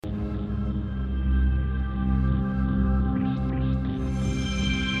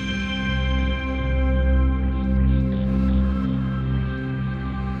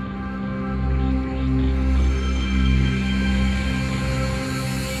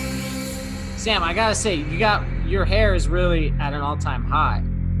Sam, I gotta say, your hair is really at an all-time high.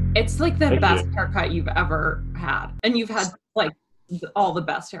 It's like the Thank best you. haircut you've ever had. And you've had like all the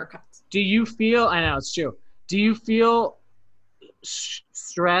best haircuts. Do you feel, I know it's true, do you feel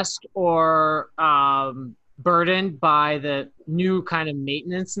stressed or burdened by the new kind of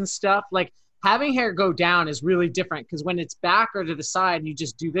maintenance and stuff? Like having hair go down is really different because when it's back or to the side, you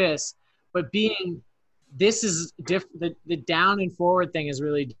just do this. But this is different. The down and forward thing is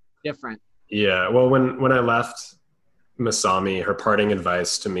really different. Yeah. Well, when I left Masami, her parting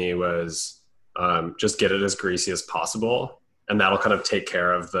advice to me was just get it as greasy as possible, and that'll kind of take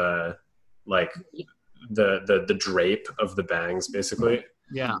care of the drape of the bangs, basically.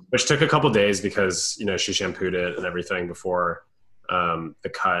 Yeah. Which took a couple days because she shampooed it and everything before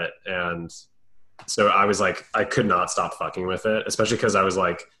the cut, and so I was like, I could not stop fucking with it, especially because I was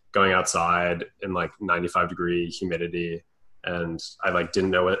like going outside in like 95-degree humidity, and I like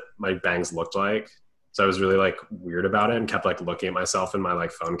didn't know what my bangs looked like. So I was really like weird about it and kept like looking at myself in my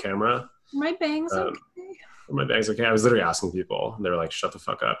like phone camera. My bangs okay? My bangs okay? I was literally asking people, and they were like, "Shut the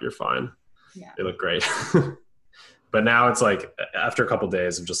fuck up, you're fine. Yeah. They look great." But now it's like after a couple of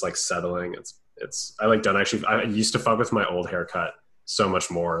days of just like settling, I like don't actually. I used to fuck with my old haircut so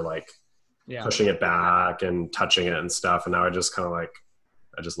much more, like pushing it back and touching it and stuff, and now I just kind of like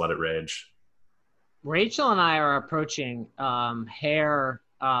I just let it rage. Rachel and I are approaching hair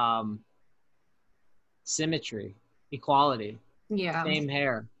symmetry, equality. Yeah. Same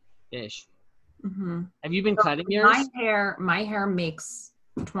hair ish. Mm-hmm. Have you been cutting yours? My hair makes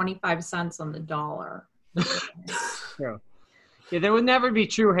 25 cents on the dollar. True. Yeah, there would never be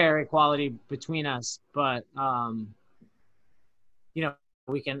true hair equality between us, but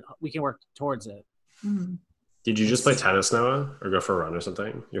we can work towards it. Mm-hmm. Did you just play tennis, Noah, or go for a run or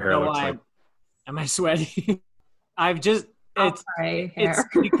something? Your hair looks like. Am I sweaty? I've just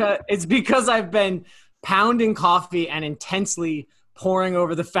it's because I've been pounding coffee and intensely poring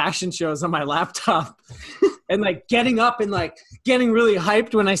over the fashion shows on my laptop and like getting up and like getting really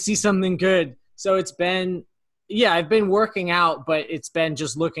hyped when I see something good. So it's been, I've been working out, but it's been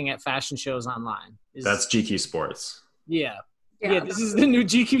just looking at fashion shows online. That's GQ Sports. Yeah. This is the new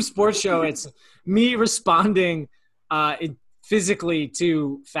GQ Sports show. It's me responding physically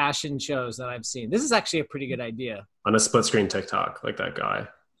to fashion shows that I've seen. This is actually a pretty good idea. On a split screen TikTok, like that guy.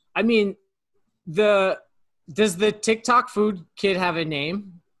 I mean, does the TikTok food kid have a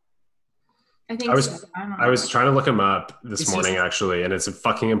name? I think I was trying to look him up this morning, actually, and it's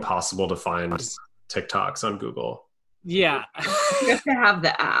fucking impossible to find TikToks on Google. Yeah. You have to have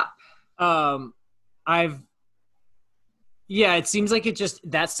the app. It seems like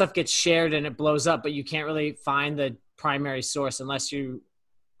that stuff gets shared and it blows up, but you can't really find the primary source unless you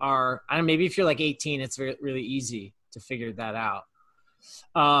are, I don't know, maybe if you're like 18, it's really easy to figure that out.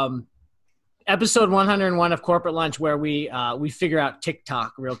 Episode 101 of Corporate Lunch, where we figure out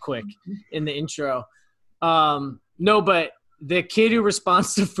TikTok real quick in the intro. No, but the kid who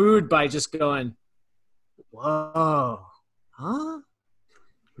responds to food by just going, "Whoa, huh?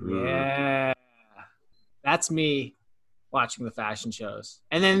 Yeah, that's me watching the fashion shows."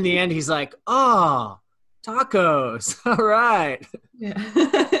 And then in the end, he's like, "Oh, tacos. All right."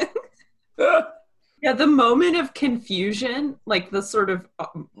 Yeah. Yeah, the moment of confusion, like the sort of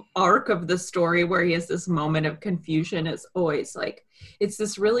arc of the story where he has this moment of confusion is always like, it's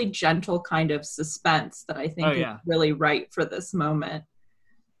this really gentle kind of suspense that I think is really right for this moment.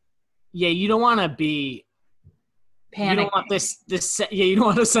 Yeah, you don't want to be panic. You don't want this. Yeah, you don't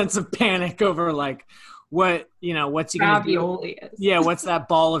want a sense of panic over like what's he going to do? Yeah, what's that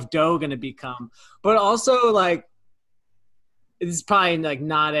ball of dough going to become? But also like, it's probably like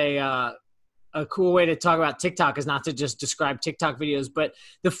not a cool way to talk about TikTok is not to just describe TikTok videos, but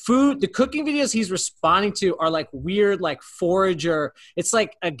the cooking videos he's responding to are like weird, like forager. It's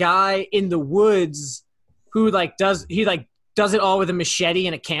like a guy in the woods who does it all with a machete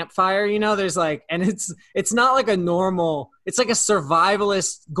and a campfire, there's like, and it's not like a normal, it's like a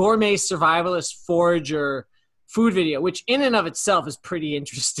gourmet survivalist forager food video, which in and of itself is pretty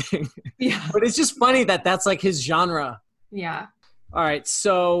interesting. Yeah. But it's just funny that that's like his genre. Yeah. All right.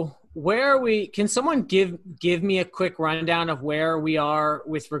 So where are we? Can someone give me a quick rundown of where we are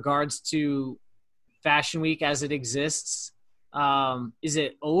with regards to Fashion Week as it exists? Is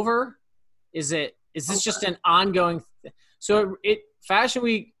it over? Is this just an ongoing? So Fashion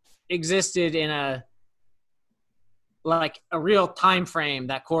Week existed in a real time frame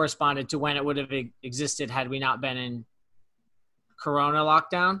that corresponded to when it would have existed had we not been in Corona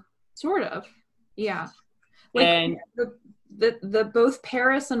lockdown. Sort of, yeah. And the both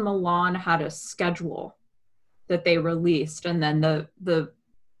Paris and Milan had a schedule that they released, and then the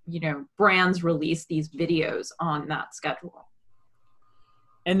brands release these videos on that schedule.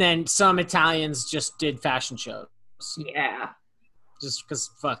 And then some Italians just did fashion shows. Yeah. Just because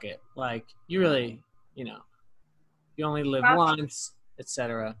fuck it. Like, you really, you only live once,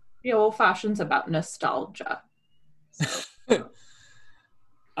 etc. Yeah, well, fashion's about nostalgia.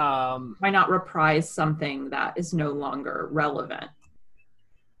 Why not reprise something that is no longer relevant?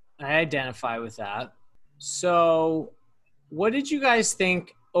 I identify with that. So what did you guys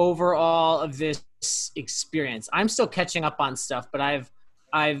think overall of this experience? I'm still catching up on stuff, but I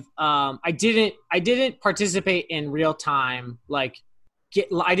didn't participate in real time. Like,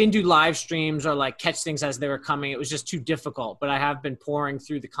 I didn't do live streams or like catch things as they were coming. It was just too difficult, but I have been pouring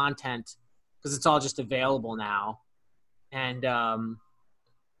through the content because it's all just available now. And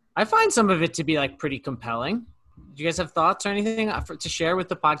I find some of it to be like pretty compelling. Do you guys have thoughts or anything to share with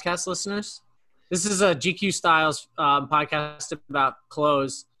the podcast listeners? This is a GQ Styles podcast about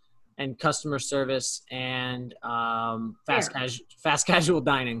clothes and customer service and fast casual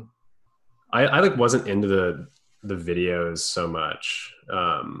dining. I like wasn't into the videos so much.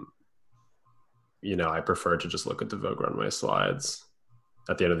 I prefer to just look at the Vogue runway slides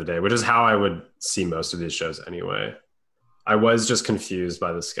at the end of the day, which is how I would see most of these shows anyway. I was just confused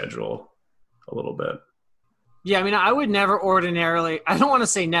by the schedule a little bit. Yeah, I mean, I would never ordinarily, I don't want to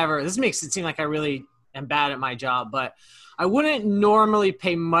say never. This makes it seem like I really am bad at my job, but I wouldn't normally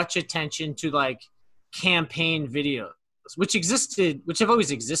pay much attention to like campaign videos, which have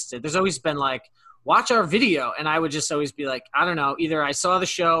always existed. There's always been like, watch our video. And I would just always be like, I don't know, either I saw the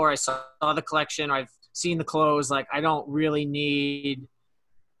show or I saw the collection or I've seen the clothes. Like, I don't really need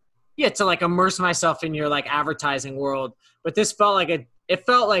to like immerse myself in your like advertising world. But this felt like it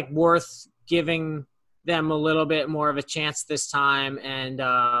felt like worth giving them a little bit more of a chance this time. And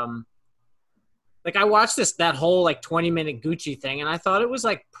like I watched that whole like 20-minute Gucci thing and I thought it was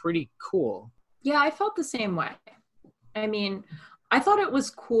like pretty cool. Yeah, I felt the same way. I mean, I thought it was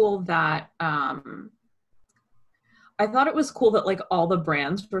cool that like all the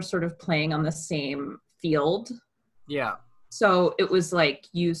brands were sort of playing on the same field. Yeah. So it was like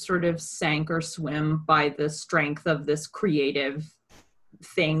you sort of sank or swim by the strength of this creative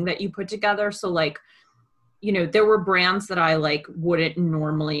thing that you put together. So like, there were brands that I like wouldn't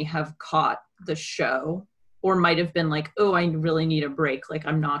normally have caught the show or might have been like, oh, I really need a break. Like,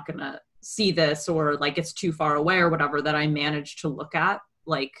 I'm not going to see this or like it's too far away or whatever, that I managed to look at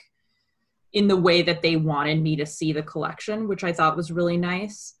like in the way that they wanted me to see the collection, which I thought was really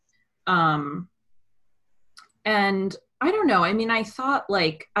nice. And I don't know. I mean, I thought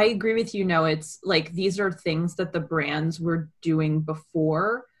like, I agree with you. No, it's like, these are things that the brands were doing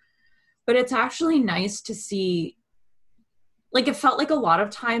before, but it's actually nice to see, like, it felt like a lot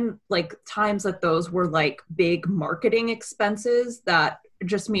of times that those were like big marketing expenses that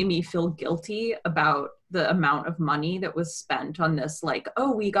just made me feel guilty about the amount of money that was spent on this. Like,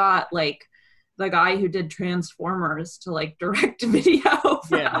 oh, we got like the guy who did Transformers to like direct video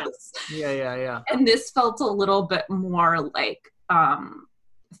for us. Yeah. And this felt a little bit more like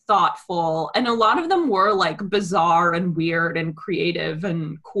thoughtful, and a lot of them were like bizarre and weird and creative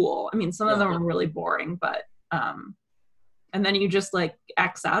and cool. I mean, some of them were really boring, but and then you just like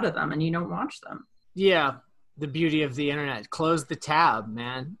X out of them and you don't watch them. Yeah, the beauty of the internet. Close the tab,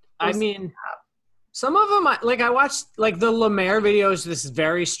 man. Some of them, like I watched like the La Mer videos, this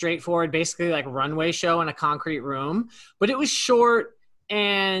very straightforward, basically like runway show in a concrete room, but it was short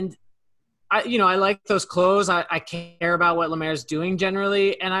and I like those clothes. I care about what La Mer's doing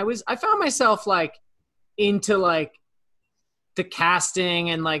generally. And I found myself like into like the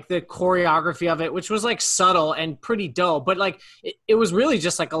casting and like the choreography of it, which was like subtle and pretty dull, but like it was really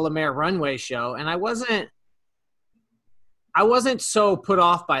just like a La Mer runway show. And I wasn't so put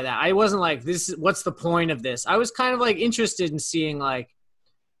off by that. I wasn't like, what's the point of this? I was kind of like interested in seeing like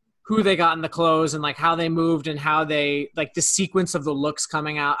who they got in the clothes and like how they moved and how they like the sequence of the looks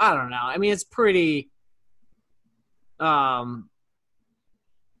coming out. I don't know. I mean, it's pretty, I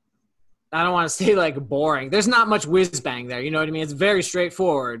don't want to say like boring. There's not much whiz bang there. You know what I mean? It's very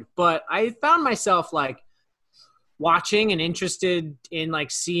straightforward, but I found myself like watching and interested in like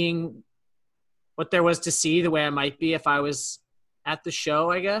seeing what there was to see the way I might be if I was at the show,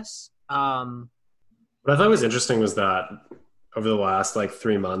 I guess. What I thought was interesting was that over the last like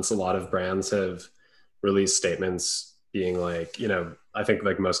 3 months, a lot of brands have released statements being like, I think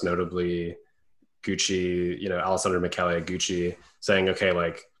like most notably Gucci, Alessandro Michele at Gucci saying, okay,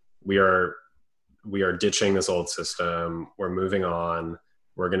 like we are ditching this old system. We're moving on.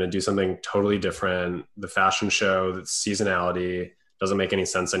 We're going to do something totally different. The fashion show, the seasonality doesn't make any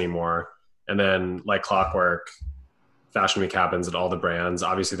sense anymore. And then like clockwork, Fashion Week happens at all the brands.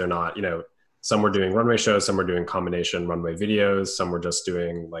 Obviously they're not, you know, some were doing runway shows, some were doing combination runway videos, some were just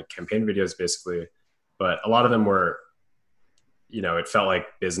doing like campaign videos basically. But a lot of them were, you know, it felt like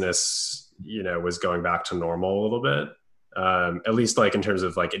business, you know, was going back to normal a little bit. At least like in terms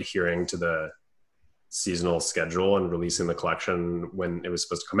of like adhering to the seasonal schedule and releasing the collection when it was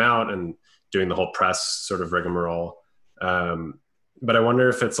supposed to come out and doing the whole press sort of rigmarole. But I wonder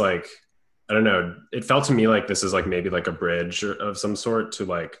if it's like, I don't know, it felt to me like this is like maybe like a bridge of some sort to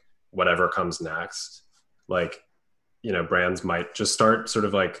like whatever comes next. Like, you know, brands might just start sort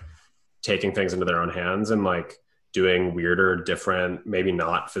of like taking things into their own hands and like doing weirder, different, maybe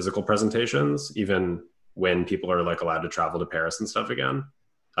not physical presentations, even when people are like allowed to travel to Paris and stuff again.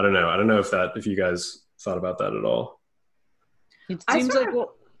 I don't know. I don't know if you guys thought about that at all. It seems like,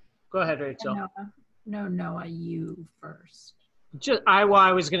 well, go ahead, Rachel. No, Noah, you first. I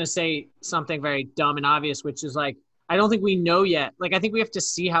was going to say something very dumb and obvious, which is like, I don't think we know yet. Like, I think we have to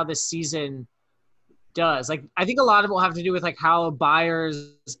see how this season does. Like, I think a lot of it will have to do with like how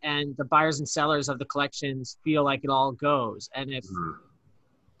buyers and the buyers and sellers of the collections feel like it all goes. And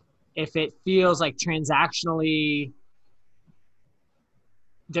if it feels like transactionally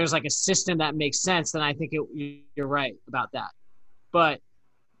there's like a system that makes sense, then I think you're right about that. But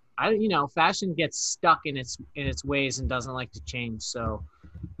fashion gets stuck in its ways and doesn't like to change. So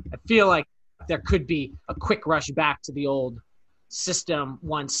I feel like there could be a quick rush back to the old system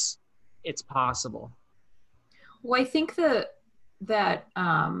once it's possible. Well, I think that the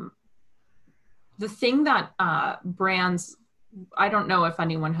thing that brands, I don't know if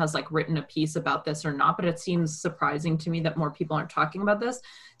anyone has like written a piece about this or not, but it seems surprising to me that more people aren't talking about this.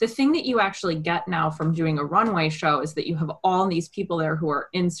 The thing that you actually get now from doing a runway show is that you have all these people there who are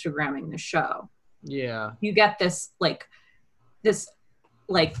Instagramming the show. Yeah. You get this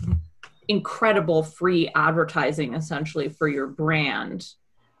incredible free advertising essentially for your brand.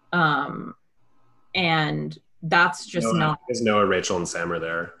 And that's just not. Because Noah, Rachel, and Sam are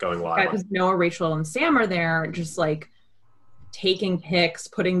there going live. Because Noah, Rachel, and Sam are there just like taking pics,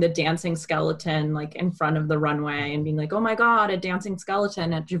 putting the dancing skeleton like in front of the runway and being like, oh my God, a dancing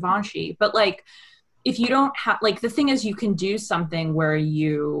skeleton at Givenchy. But like, if you don't have, like, the thing is you can do something where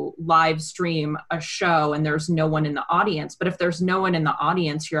you live stream a show and there's no one in the audience. But if there's no one in the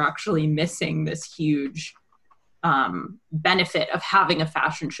audience, you're actually missing this huge benefit of having a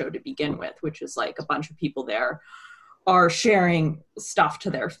fashion show to begin with, which is like a bunch of people there are sharing stuff to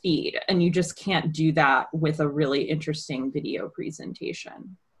their feed, and you just can't do that with a really interesting video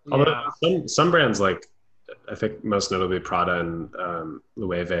presentation. Although some brands, like I think most notably Prada and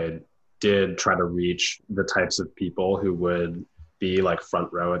Loewe, did try to reach the types of people who would be like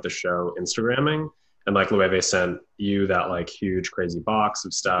front row at the show Instagramming. And like Loewe sent you that like huge crazy box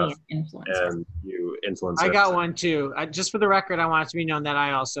of stuff, and you influenced. I got one too. Just for the record, I want it to be known that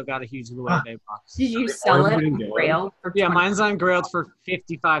I also got a huge Loewe box. Did you sell it on Grailed? Yeah, mine's on Grailed for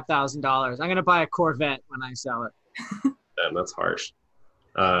 $55,000. I'm gonna buy a Corvette when I sell it. Damn, that's harsh.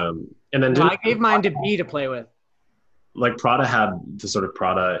 And then I gave mine to B to play with. Like Prada had the sort of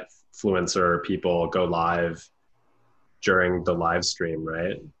Prada influencer people go live during the live stream,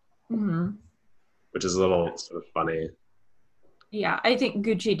 right? Mm-hmm. Which is a little sort of funny. Yeah, I think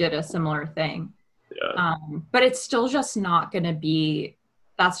Gucci did a similar thing. Yeah. But it's still just not going to be,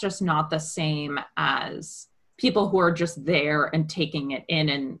 that's just not the same as people who are just there and taking it in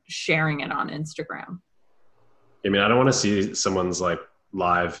and sharing it on Instagram. I mean, I don't want to see someone's like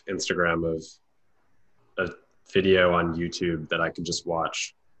live Instagram of a video on YouTube that I could just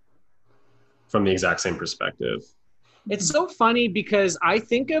watch from the exact same perspective. It's so funny because I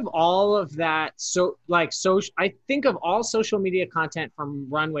think of all of that, I think of all social media content from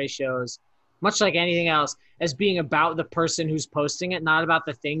runway shows, much like anything else, as being about the person who's posting it, not about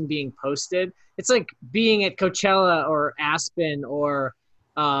the thing being posted. It's like being at Coachella or Aspen or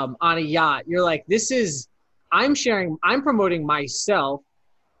on a yacht. You're like, I'm promoting myself.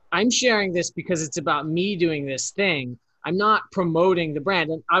 I'm sharing this because it's about me doing this thing. I'm not promoting the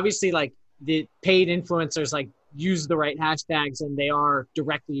brand. And obviously, like, the paid influencers, like, use the right hashtags and they are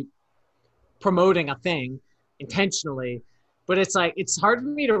directly promoting a thing intentionally. But it's like, it's hard for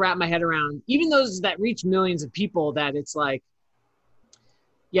me to wrap my head around, even those that reach millions of people, that it's like,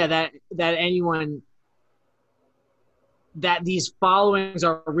 yeah, that anyone, that these followings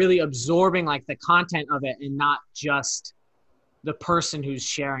are really absorbing like the content of it and not just the person who's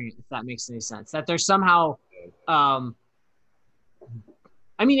sharing it, if that makes any sense. That there's somehow,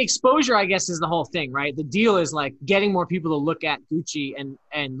 I mean, exposure, I guess, is the whole thing, right? The deal is like getting more people to look at Gucci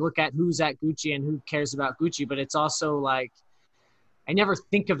and look at who's at Gucci and who cares about Gucci. But it's also like, I never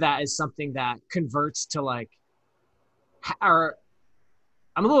think of that as something that converts to like are,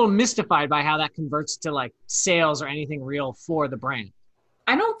 I'm a little mystified by how that converts to like sales or anything real for the brand.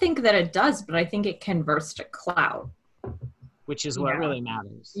 I don't think that it does, but I think it converts to clout. Which is what really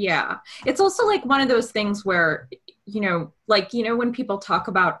matters. Yeah. It's also like one of those things where, when people talk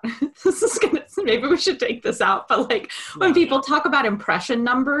about, maybe we should take this out, but like when people talk about impression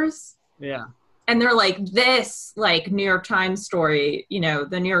numbers. Yeah. And they're like, this like New York Times story,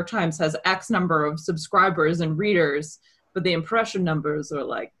 the New York Times has X number of subscribers and readers, but the impression numbers are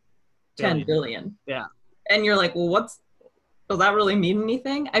like 10 billion. Yeah. And you're like, well, does that really mean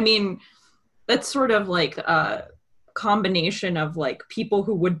anything? I mean, that's sort of like a combination of like people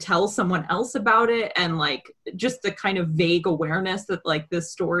who would tell someone else about it and like just the kind of vague awareness that like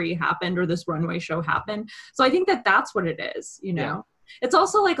this story happened or this runway show happened. So I think that that's what it is, Yeah. It's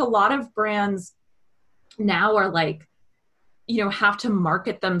also like a lot of brands now are like, have to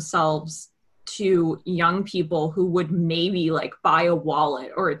market themselves to young people who would maybe like buy a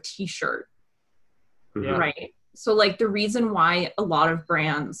wallet or a t-shirt. Yeah. Right. So like the reason why a lot of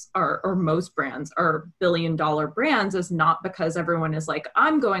brands or most brands are $1 billion brands is not because everyone is like,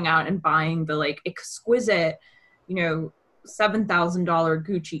 I'm going out and buying the like exquisite, $7,000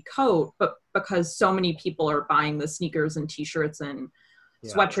 Gucci coat, but because so many people are buying the sneakers and t-shirts and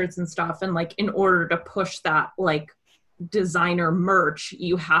sweatshirts and stuff. And like, in order to push that like designer merch,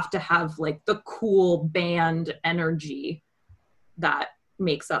 you have to have like the cool band energy that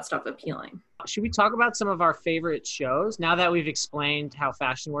makes that stuff appealing. Should we talk about some of our favorite shows now that we've explained how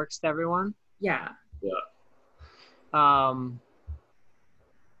fashion works to everyone? Yeah.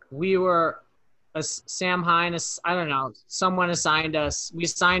 We were Sam Hine, I don't know, someone assigned us, we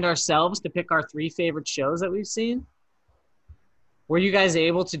assigned ourselves to pick our 3 favorite shows that we've seen. Were you guys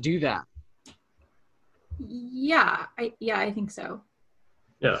able to do that? Yeah, I think so.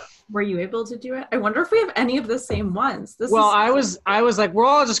 Yeah. Were you able to do it? I wonder if we have any of the same ones. I was like, we're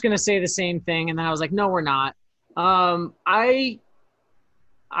all just going to say the same thing. And then I was like, no, we're not. I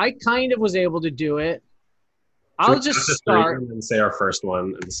kind of was able to do it. I'll just start and say our first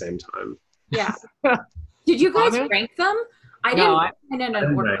one at the same time. Yeah. Did you guys rank them? I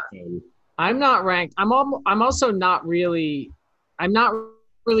didn't order. I'm not ranked. I'm also not really, I'm not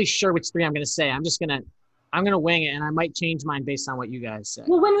really sure which 3 I'm going to say. I'm going to wing it, and I might change mine based on what you guys say.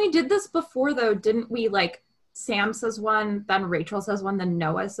 Well, when we did this before, though, didn't we, like, Sam says one, then Rachel says one, then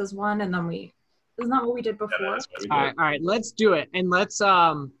Noah says one, and then isn't that what we did before? Yeah, we did. All right, let's do it. And let's,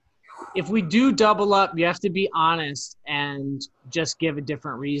 if we do double up, you have to be honest and just give a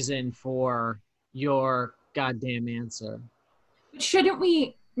different reason for your goddamn answer. Shouldn't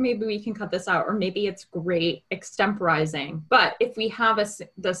we, maybe we can cut this out, or maybe it's great extemporizing, but if we have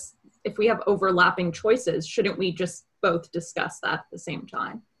if we have overlapping choices, shouldn't we just both discuss that at the same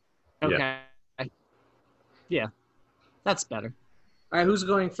time? Okay. Yeah. That's better. All right, who's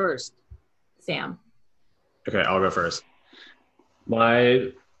going first? Sam. Okay, I'll go first.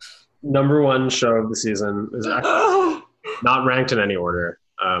 My number 1 show of the season is actually not ranked in any order,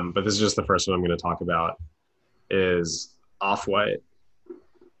 but this is just the first one I'm going to talk about, is Off-White.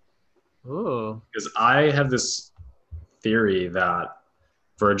 Ooh. Because I have this theory that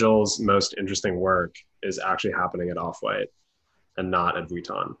Virgil's most interesting work is actually happening at Off-White and not at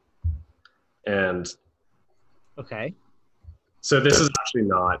Vuitton. And okay. So this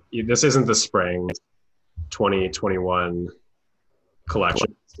isn't the spring 2021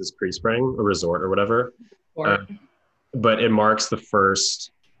 collection. This is pre-spring or resort or whatever. But it marks the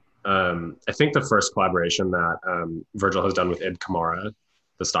first, I think the first collaboration that Virgil has done with Ib Kamara,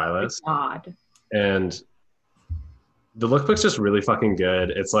 the stylist. God. And the lookbook's just really fucking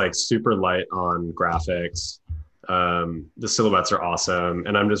good. It's like super light on graphics. The silhouettes are awesome.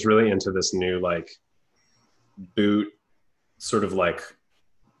 And I'm just really into this new like boot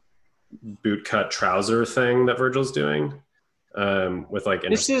cut trouser thing that Virgil's doing. With like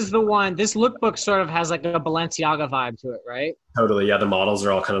this lookbook sort of has like a Balenciaga vibe to it, right? Totally. Yeah, the models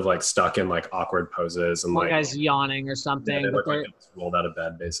are all kind of like stuck in like awkward poses and one like guy's yawning or something. Yeah, they look like it's rolled out of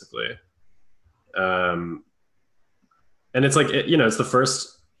bed basically. And it's like it's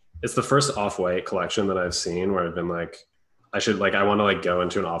the first Off-White collection that I've seen where I've been like, I want to like go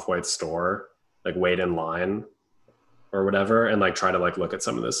into an Off-White store, like wait in line or whatever, and like try to like look at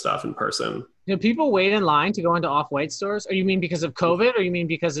some of this stuff in person. Do people wait in line to go into Off-White stores? Or you mean because of COVID, or you mean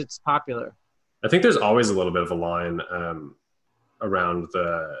because it's popular? I think there's always a little bit of a line around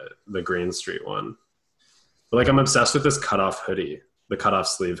the Green Street one. But like I'm obsessed with this cutoff hoodie, the cutoff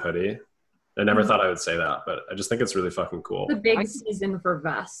sleeve hoodie. I never thought I would say that, but I just think it's really fucking cool. The big season for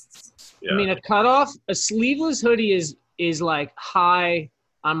vests. Yeah. I mean, a sleeveless hoodie is like high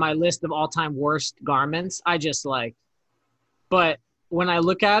on my list of all-time worst garments. I just like, But when I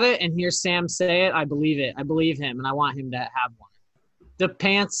look at it and hear Sam say it, I believe it. I believe him, and I want him to have one. The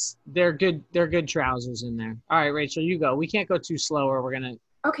pants, they're good. They're good trousers in there. All right, Rachel, you go. We can't go too slow, or we're gonna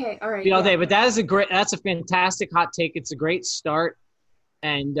all right be all day. But that's a fantastic hot take. It's a great start,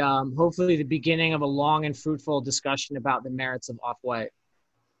 and hopefully the beginning of a long and fruitful discussion about the merits of Off-White.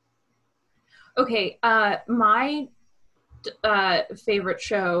 Okay, my favorite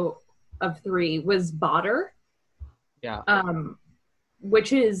show of 3 was Botter. Yeah.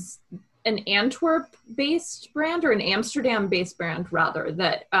 Which is an Antwerp-based brand, or an Amsterdam-based brand, rather,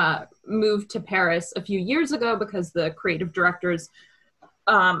 that moved to Paris a few years ago because the creative directors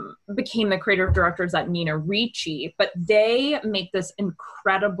became the creative directors at Nina Ricci. But they make these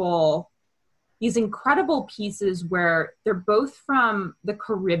incredible pieces where they're both from the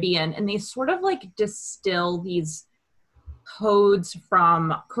Caribbean, and they sort of like distill these codes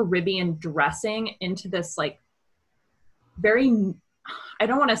from Caribbean dressing into this like very, I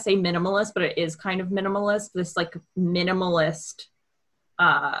don't want to say minimalist, but it is kind of minimalist, this like minimalist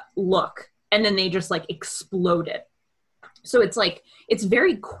look. And then they just like explode it. So it's like, it's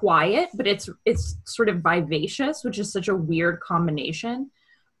very quiet, but it's sort of vivacious, which is such a weird combination.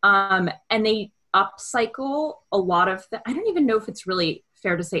 And they upcycle a lot of I don't even know if it's really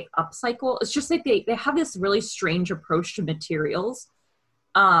fair to say upcycle. It's just like they have this really strange approach to materials.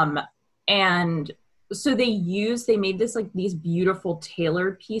 And so they made this like these beautiful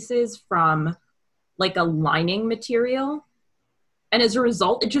tailored pieces from like a lining material. And as a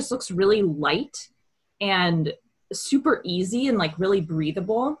result, it just looks really light and super easy and like really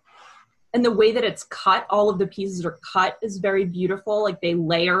breathable. And the way that it's cut, all of the pieces are cut, is very beautiful. Like they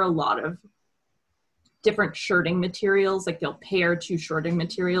layer a lot of different shirting materials. Like they'll pair 2 shirting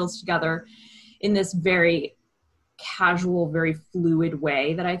materials together in this very casual, very fluid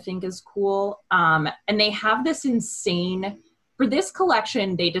way that I think is cool. And they have this for this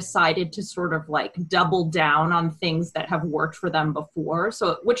collection, they decided to sort of like double down on things that have worked for them before.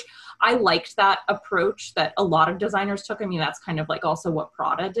 So, which I liked that approach that a lot of designers took. I mean, that's kind of like also what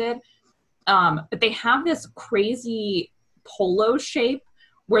Prada did. But they have this crazy polo shape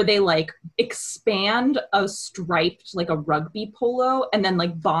where they like expand a striped, like a rugby polo, and then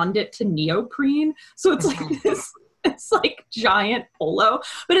like bond it to neoprene. So it's like this, it's like giant polo,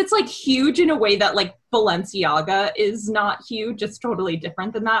 but it's like huge in a way that like Balenciaga is not huge. It's totally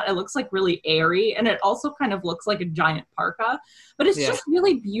different than that. It looks like really airy, and it also kind of looks like a giant parka, but it's just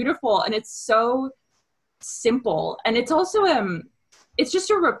really beautiful, and it's so simple. And it's also it's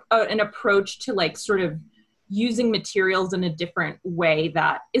just an approach to like sort of using materials in a different way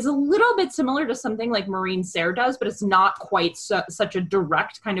that is a little bit similar to something like Marine Serre does, but it's not quite such a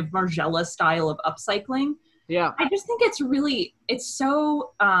direct kind of Margiela style of upcycling. Yeah. I just think it's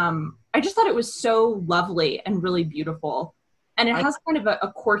so, I just thought it was so lovely and really beautiful. And it has kind of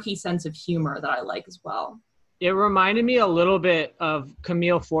a quirky sense of humor that I like as well. It reminded me a little bit of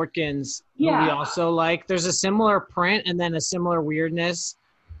Camille Fortkin's, who we also like. There's a similar print and then a similar weirdness,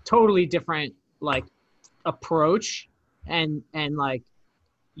 totally different like approach, and like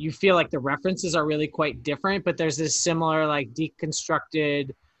you feel like the references are really quite different, but there's this similar like deconstructed,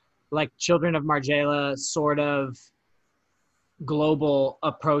 like Children of Margiela sort of global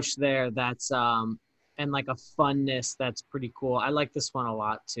approach there. That's and like a funness that's pretty cool. I like this one a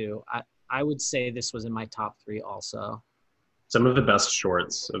lot too. I would say this was in my top 3 also. Some of the best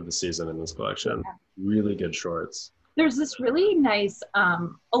shorts of the season in this collection. Yeah. Really good shorts. There's this really nice, a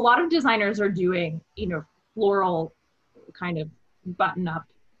lot of designers are doing, floral kind of button up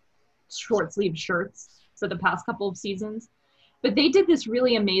short sleeve shirts for the past couple of seasons. But they did this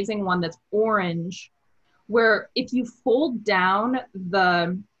really amazing one that's orange, where if you fold down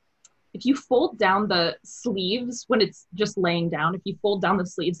the sleeves when it's just laying down, if you fold down the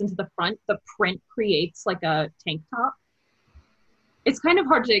sleeves into the front, the print creates like a tank top. It's kind of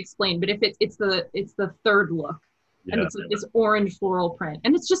hard to explain, but if it's the third look, and it's like this orange floral print,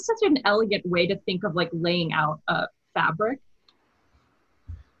 and it's just such an elegant way to think of like laying out a fabric.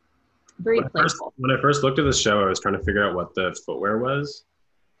 Very playful. When I first looked at this show, I was trying to figure out what the footwear was.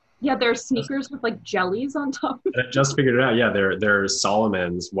 Yeah, there are sneakers with like jellies on top. I just figured it out. Yeah, they're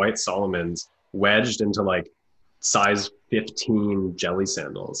Solomons, white Solomons, wedged into like size 15 jelly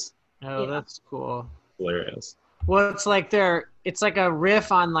sandals. Oh, that's cool. Hilarious. Well, it's like a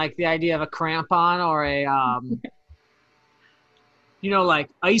riff on like the idea of a crampon or a like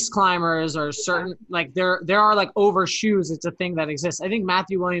ice climbers or certain like there are like over shoes. It's a thing that exists. I think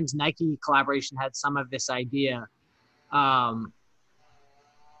Matthew Williams' Nike collaboration had some of this idea. I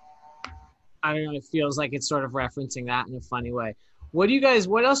don't know. It feels like it's sort of referencing that in a funny way. What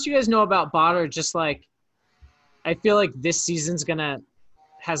else do you guys know about Botter? Just like I feel like this season's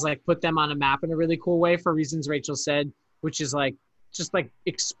has like put them on a map in a really cool way for reasons Rachel said, which is like just like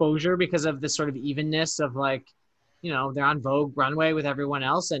exposure because of the sort of evenness of like, you know, they're on Vogue runway with everyone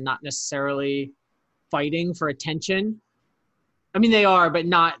else and not necessarily fighting for attention. I mean, they are, but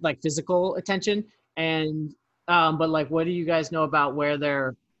not like physical attention. And, but like, what do you guys know about where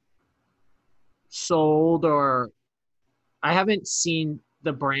they're sold? Or I haven't seen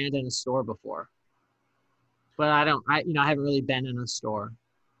the brand in a store before, but I haven't really been in a store.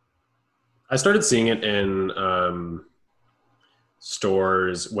 I started seeing it in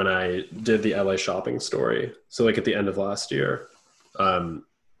stores when I did the LA shopping story. So like at the end of last year,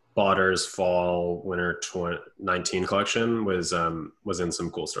 Botter's fall winter 2019 collection was in some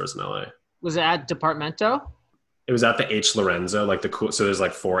cool stores in LA. Was it at Departamento? It was at the H. Lorenzo, like the cool. So there's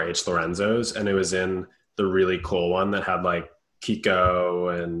like 4 H. Lorenzos, and it was in the really cool one that had like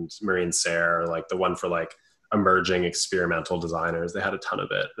Kiko and Marine Serre, like the one for like emerging experimental designers. They had a ton of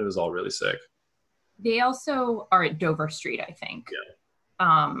it. It was all really sick. They also are at Dover Street, I think.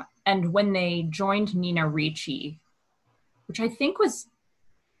 Yeah. And when they joined Nina Ricci, which I think was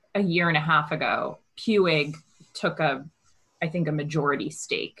a year and a half ago, Puig took a majority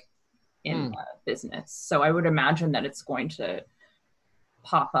stake in the business. So I would imagine that it's going to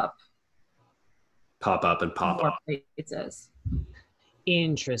pop up and pop up. Places.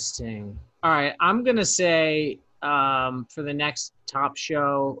 Interesting. All right, I'm gonna say for the next top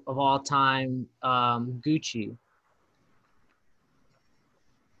show of all time, Gucci.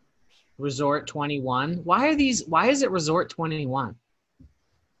 Resort 21. Why is it Resort 21?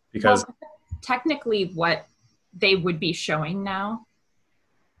 Because technically what they would be showing now.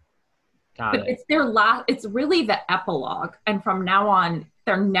 But it's their it's really the epilogue. And from now on,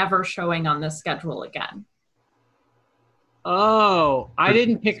 they're never showing on the schedule again. Oh, I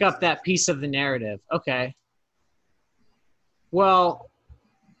didn't pick up that piece of the narrative. Okay. Well,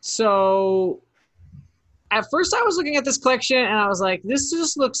 so at first I was looking at this collection and I was like, this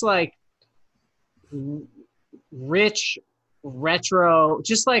just looks like rich, retro,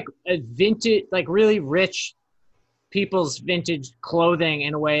 just like a vintage, like really rich people's vintage clothing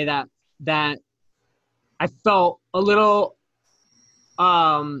in a way that I felt a little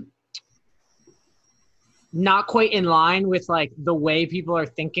not quite in line with like the way people are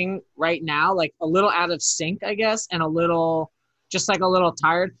thinking right now, like a little out of sync, I guess, and a little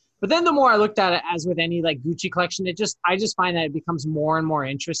tired. But then the more I looked at it, as with any like Gucci collection, I just find that it becomes more and more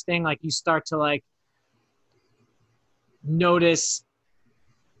interesting. Like you start to like notice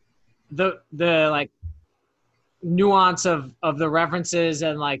the like nuance of the references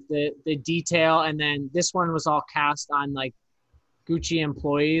and like the detail. And then this one was all cast on like Gucci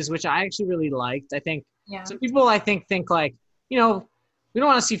employees, which I actually really liked. I think some people think like, you know, we don't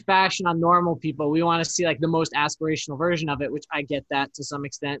want to see fashion on normal people. We want to see like the most aspirational version of it, which I get that to some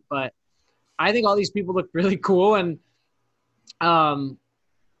extent. But I think all these people look really cool. And,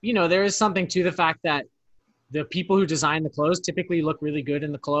 you know, there is something to the fact that the people who design the clothes typically look really good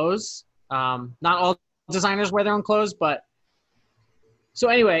in the clothes. Not all designers wear their own clothes, but so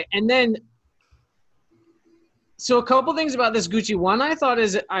anyway, and then so a couple things about this Gucci. One I thought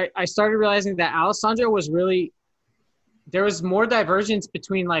is I started realizing that Alessandro was really, there was more divergence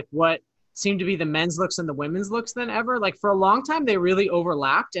between like what seemed to be the men's looks and the women's looks than ever. Like for a long time they really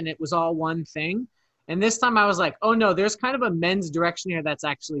overlapped and it was all one thing. And this time I was like, oh no, there's kind of a men's direction here that's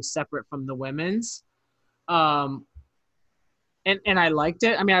actually separate from the women's. And I liked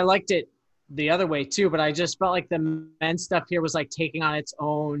it. I mean, I liked it the other way too, but I just felt like the men's stuff here was like taking on its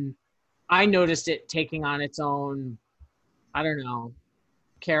own. I noticed it taking on its own, I don't know,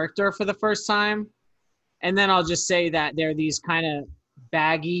 character for the first time. And then I'll just say that there are these kind of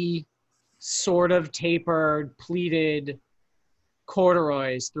baggy, sort of tapered, pleated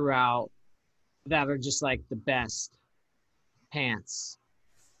corduroys throughout that are just like the best pants,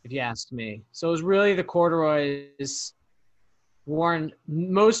 if you ask me. So it was really the corduroys worn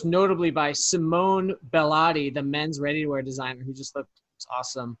most notably by Simone Bellotti, the men's ready-to-wear designer, who just looks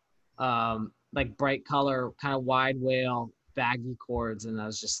awesome. Like bright color, kind of wide wale, baggy cords. And I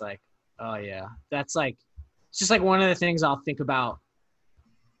was just like, oh yeah, that's like, it's just like one of the things I'll think about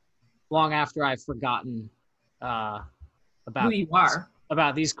long after I've forgotten about who you are,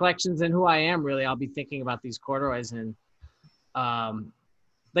 about these collections and who I am. Really, I'll be thinking about these corduroys. And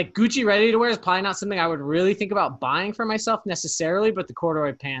like Gucci ready to wear is probably not something I would really think about buying for myself necessarily, but the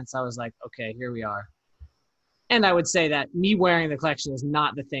corduroy pants, I was like, okay, here we are. And I would say that me wearing the collection is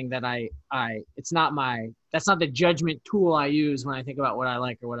not the thing that that's not the judgment tool I use when I think about what I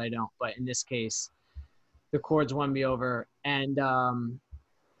like or what I don't. But in this case, the cords won me over. And I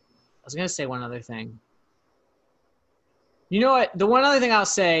was going to say one other thing. You know what? The one other thing I'll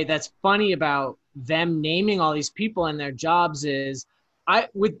say that's funny about them naming all these people and their jobs is,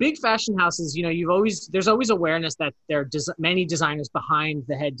 with big fashion houses, you know, there's always awareness that there are many designers behind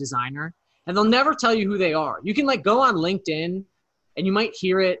the head designer, and they'll never tell you who they are. You can like go on LinkedIn and you might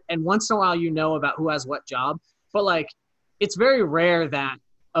hear it, and once in a while you know about who has what job, but like it's very rare that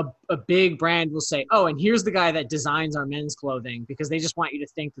a big brand will say, oh, and here's the guy that designs our men's clothing, because they just want you to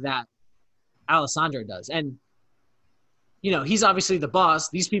think that Alessandro does. And you know, he's obviously the boss.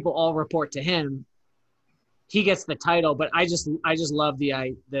 These people all report to him. He gets the title, but I just love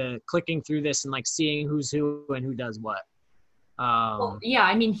the clicking through this and like seeing who's who and who does what. Well, yeah,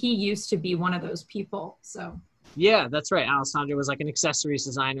 I mean, he used to be one of those people, so. Yeah, that's right. Alessandro was like an accessories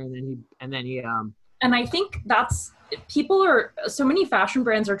designer, and then he. And I think so many fashion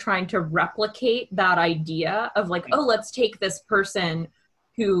brands are trying to replicate that idea of like, oh, let's take this person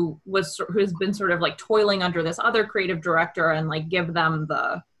who's been sort of like toiling under this other creative director and like give them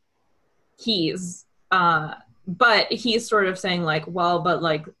the keys. But he's sort of saying like, well, but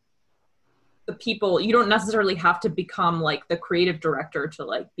like the people, you don't necessarily have to become like the creative director to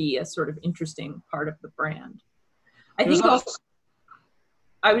like be a sort of interesting part of the brand. I think also,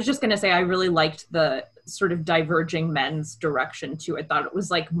 I was just going to say, I really liked the sort of diverging men's direction too. I thought it was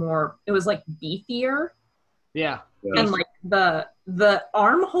like beefier. Yeah. And like the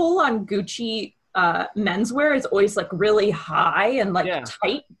armhole on Gucci menswear is always like really high and like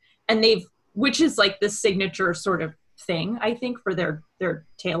tight, and which is like the signature sort of thing, I think, for their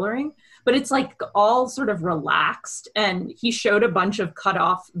tailoring, but it's like all sort of relaxed. And he showed a bunch of cut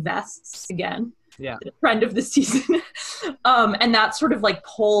off vests again. Yeah. The trend of the season. And that sort of like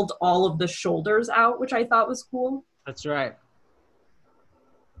pulled all of the shoulders out, which I thought was cool. That's right.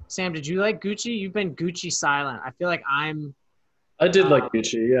 Sam, did you like Gucci? You've been Gucci silent. I feel like I did like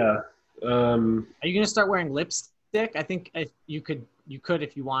Gucci, yeah. Are you gonna start wearing lipstick? I think you could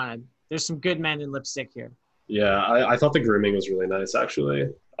if you wanted. There's some good men in lipstick here. Yeah, I thought the grooming was really nice, actually.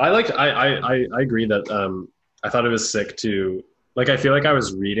 I agree that I thought it was sick to, like, I feel like I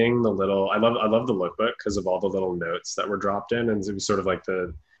was reading I love the lookbook because of all the little notes that were dropped in, and it was sort of like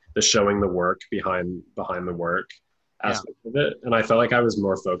the showing the work behind the work aspect of it. And I felt like I was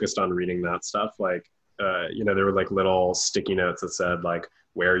more focused on reading that stuff. Like, you know, there were like little sticky notes that said like,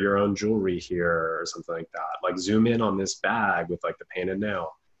 wear your own jewelry here or something like that. Like zoom in on this bag with like the painted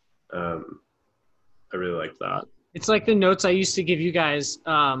nail. I really liked that. It's like the notes I used to give you guys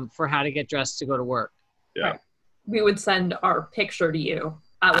for how to get dressed to go to work. Yeah. Right. We would send our picture to you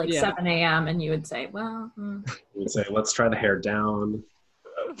at like 7 a.m. and you would say, well. You would say, let's try the hair down.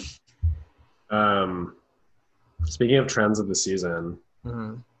 Speaking of trends of the season,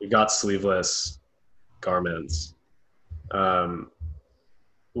 we got sleeveless garments.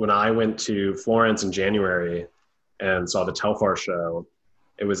 When I went to Florence in January and saw the Telfar show,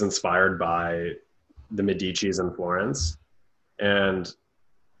 it was inspired by the Medicis in Florence. And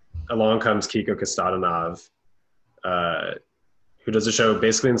along comes Kiko Kostadinov, who does a show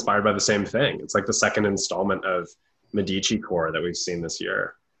basically inspired by the same thing. It's like the second installment of Medici Corps that we've seen this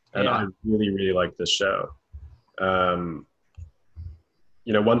year. And I really, really like this show. You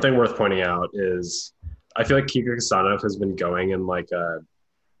know, one thing worth pointing out is I feel like Kiko Kostadinov has been going in like a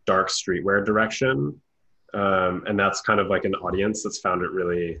dark streetwear direction. And that's kind of like an audience that's found it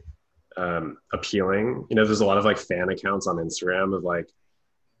really appealing. You know, there's a lot of like fan accounts on Instagram of like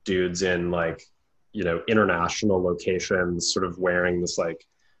dudes in like, you know, international locations sort of wearing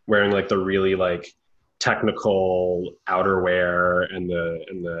the really like technical outerwear and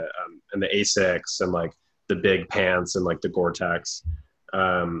the Asics and like the big pants and like the Gore-Tex.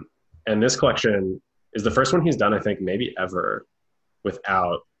 And this collection is the first one he's done, I think, maybe ever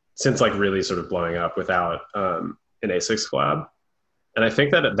since like really sort of blowing up without an Asics collab. And I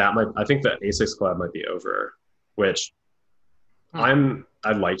think that Asics collab might be over, which I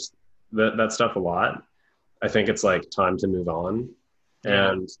liked that stuff a lot. I think it's like time to move on.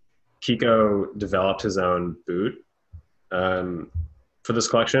 Yeah. And Kiko developed his own boot for this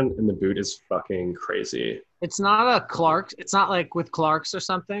collection, and the boot is fucking crazy. It's not a Clarks. It's not like with Clarks or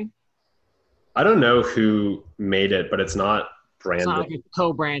something. I don't know who made it, but it's not branded. It's not like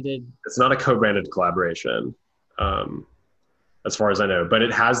co-branded. It's not a co-branded collaboration, as far as I know. But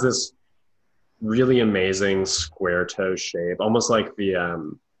it has this really amazing square toe shape, almost like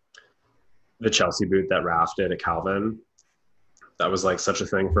the Chelsea boot that Raf did at Calvin. That was like such a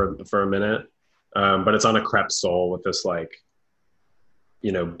thing for a minute. But it's on a crepe sole with this like,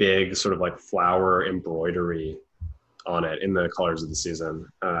 you know, big sort of like flower embroidery on it in the colors of the season.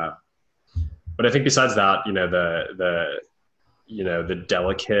 But I think besides that, you know, the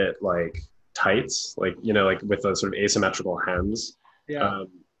delicate like tights, like, you know, like with the sort of asymmetrical hems,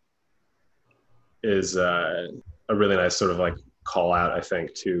 is a really nice sort of like call out, I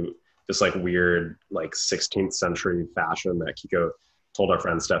think, to this like weird like 16th century fashion that Kiko told our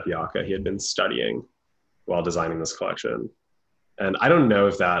friend Steph Yaka he had been studying while designing this collection. And I don't know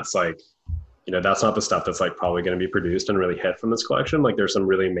if that's like, you know, that's not the stuff that's like probably going to be produced and really hit from this collection. Like there's some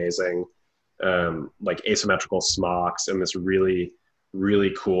really amazing like asymmetrical smocks and this really,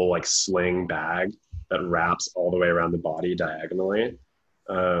 really cool like sling bag that wraps all the way around the body diagonally.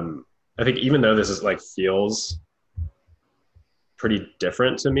 I think even though this is like feels pretty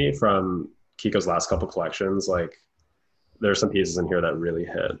different to me from Kiko's last couple collections, like there's some pieces in here that really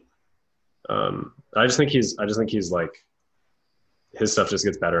hit. I just think he's like, his stuff just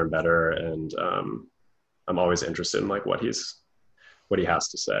gets better and better. And I'm always interested in like what he has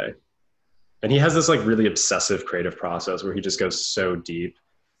to say. And he has this like really obsessive creative process where he just goes so deep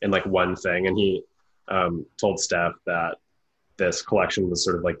in like one thing. And he told Steph that this collection was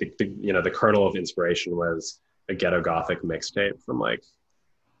sort of like the kernel of inspiration was a Ghetto Gothic mixtape from like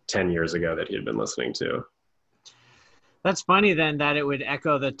 10 years ago that he had been listening to. That's funny then that it would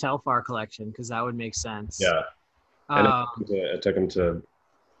echo the Telfar collection, because that would make sense. Yeah. And it took him to,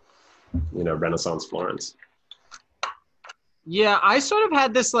 you know, Renaissance Florence. Yeah, I sort of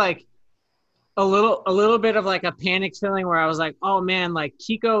had this like a little bit of like a panic feeling where I was like, oh man, like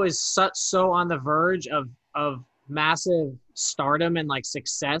Kiko is so on the verge of massive stardom and like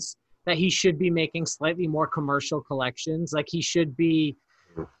success that he should be making slightly more commercial collections. Like he should be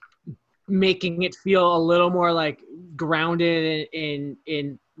making it feel a little more like grounded in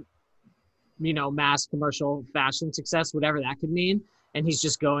you know, mass commercial fashion success, whatever that could mean. And he's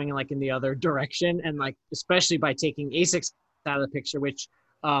just going like in the other direction. And like, especially by taking ASICS out of the picture, which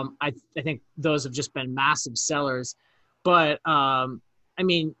I think those have just been massive sellers. But I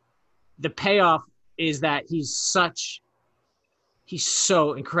mean, the payoff is that he's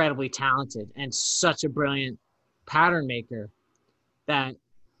so incredibly talented and such a brilliant pattern maker that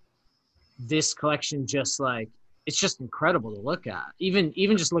this collection just like, it's just incredible to look at. Even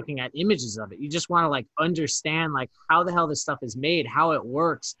just looking at images of it, you just want to like understand like how the hell this stuff is made, how it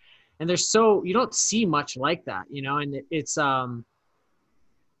works. And you don't see much like that, you know, and it's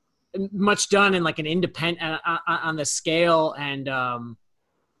much done in like an independent on the scale and of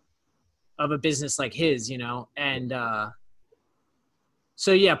a business like his, you know. And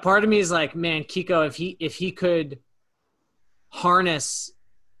so yeah, part of me is like, man, Kiko, if he could harness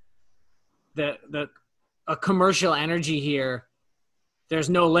a commercial energy here, there's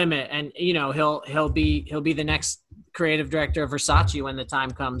no limit. And you know, he'll be the next creative director of Versace when the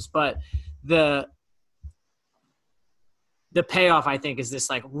time comes. But the payoff, I think, is this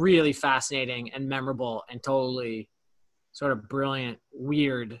like really fascinating and memorable and totally sort of brilliant,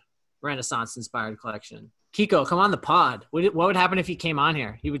 weird Renaissance inspired collection. Kiko, come on the pod. What would happen if he came on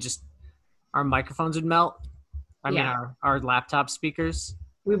here? He would just, our microphones would melt. I mean, our laptop speakers.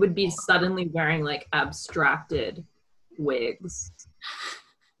 We would be suddenly wearing like abstracted wigs.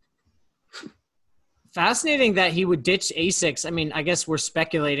 Fascinating that he would ditch ASICS. I mean, I guess we're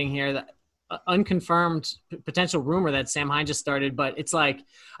speculating here, that unconfirmed potential rumor that Sam Hine just started, but it's like,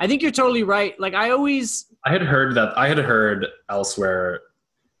 I think you're totally right. Like I had heard elsewhere,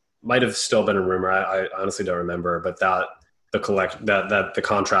 might have still been a rumor. I honestly don't remember, but that the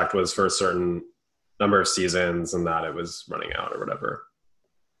contract was for a certain number of seasons and that it was running out or whatever.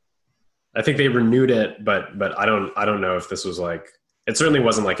 I think they renewed it, but I don't know if this was like, it certainly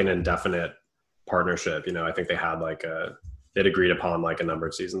wasn't like an indefinite partnership. You know, I think they had like they'd agreed upon like a number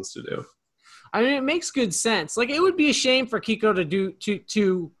of seasons to do. I mean, it makes good sense. Like it would be a shame for Kiko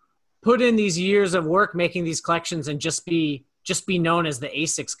to put in these years of work making these collections and just be known as the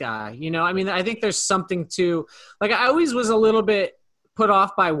ASICS guy. You know, I mean, I think there's something to, like, I always was a little bit put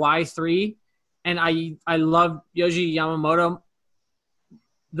off by Y3, and I love Yohji Yamamoto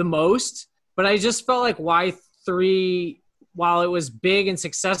the most, but I just felt like Y3, while it was big and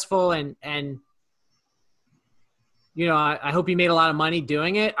successful and you know, I hope he made a lot of money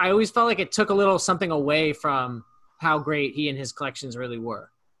doing it, I always felt like it took a little something away from how great he and his collections really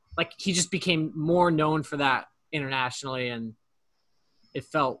were. Like he just became more known for that internationally, and it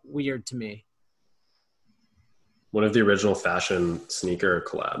felt weird to me. One of the original fashion sneaker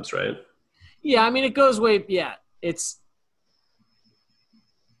collabs, right? Yeah, I mean, it goes way, yeah, it's,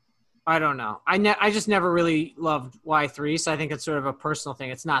 I don't know. I just never really loved Y3, so I think it's sort of a personal thing.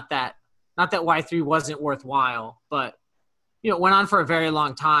 It's not that Y3 wasn't worthwhile, but, you know, it went on for a very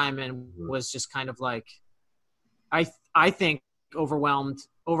long time and was just kind of like, I think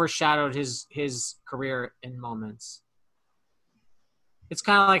overshadowed his career in moments. It's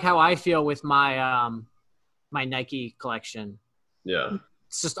kind of like how I feel with my my Nike collection. Yeah.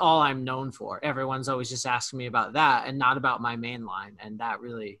 It's just all I'm known for. Everyone's always just asking me about that and not about my main line. And that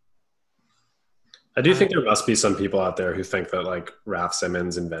really... I do think there must be some people out there who think that like Raf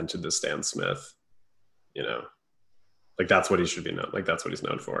Simons invented the Stan Smith, you know, like that's what he should be known. Like that's what he's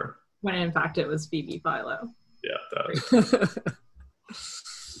known for. When in fact it was Phoebe Philo. Yeah. That.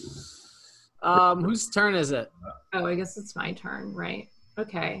 Whose turn is it? Oh, I guess it's my turn, right?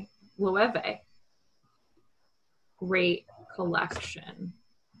 Okay. Loewe. Great collection.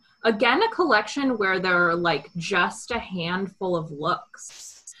 Again, a collection where there are like just a handful of looks.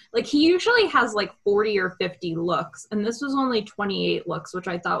 Like he usually has like 40 or 50 looks, and this was only 28 looks, which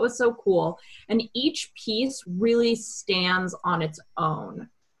I thought was so cool. And each piece really stands on its own.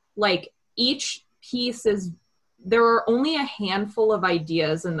 Like each piece is, there are only a handful of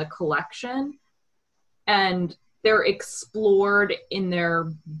ideas in the collection, and they're explored in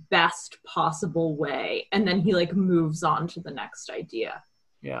their best possible way. And then he like moves on to the next idea.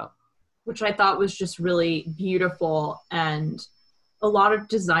 Yeah. Which I thought was just really beautiful. And a lot of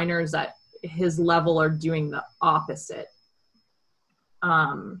designers at his level are doing the opposite.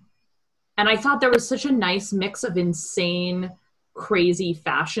 And I thought there was such a nice mix of insane, crazy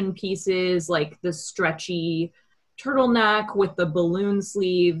fashion pieces, like the stretchy turtleneck with the balloon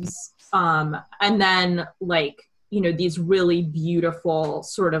sleeves. And then like, you know, these really beautiful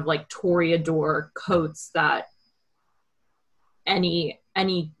sort of like Toreador coats that any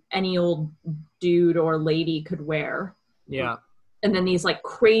old dude or lady could wear. Yeah. And then these like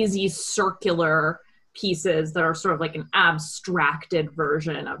crazy circular pieces that are sort of like an abstracted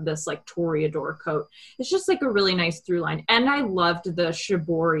version of this like Toreador coat. It's just like a really nice through line. And I loved the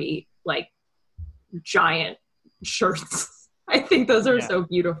shibori like giant shirts. I think those are so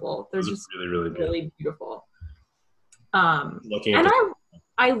beautiful. They're just really beautiful. I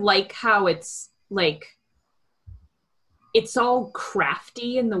like how it's like, it's all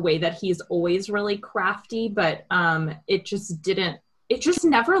crafty in the way that he's always really crafty, but it just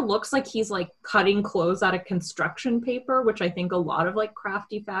never looks like he's like cutting clothes out of construction paper, which I think a lot of like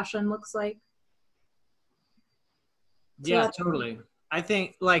crafty fashion looks like. Yeah, totally. I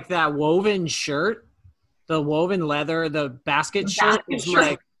think like that woven shirt, the woven leather, the basket shirt is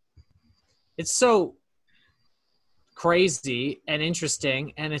like, it's so crazy and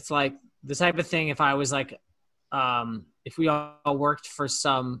interesting. And it's like the type of thing, if I was like, if we all worked for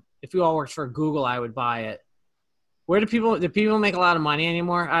Google, I would buy it. Do people make a lot of money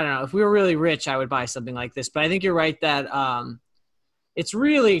anymore? I don't know. If we were really rich, I would buy something like this. But I think you're right that it's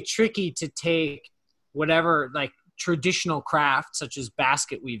really tricky to take whatever like traditional craft, such as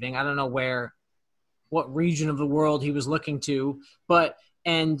basket weaving. I don't know what region of the world he was looking to, but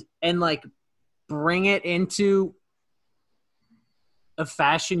and like bring it into a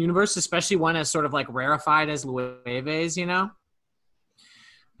fashion universe, especially one as sort of like rarefied as Loewe's, you know?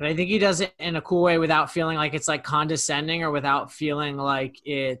 But I think he does it in a cool way without feeling like it's like condescending or without feeling like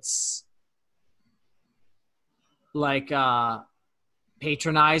it's like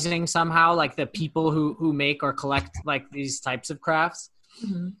patronizing somehow, like the people who make or collect like these types of crafts.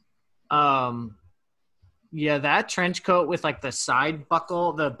 Mm-hmm. Yeah, that trench coat with like the side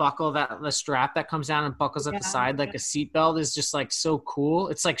buckle, the strap that comes down and buckles at the side like a seatbelt is just like so cool.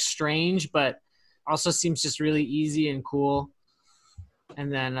 It's like strange, but also seems just really easy and cool.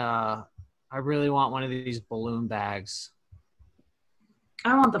 And then I really want one of these balloon bags.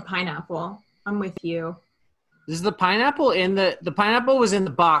 I want the pineapple. I'm with you. Is the pineapple the pineapple was in the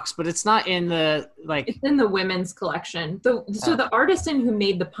box, but it's not in the like. It's in the women's collection. So the artisan who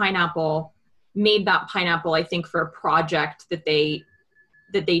made that pineapple, I think, for a project that they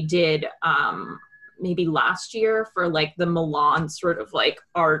did maybe last year for like the Milan sort of like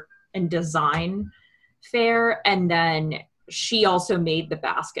art and design fair. And then she also made the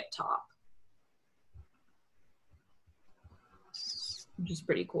basket top, which is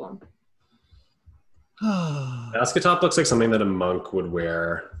pretty cool. Basket top looks like something that a monk would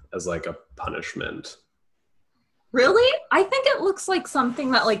wear as like a punishment. Really? I think it looks like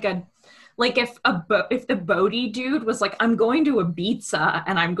something that if the Bodhi dude was like, I'm going to Ibiza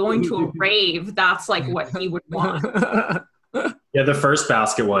and I'm going to a rave, that's like what he would want. Yeah, the first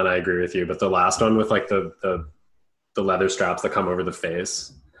basket one, I agree with you, but the last one with like the leather straps that come over the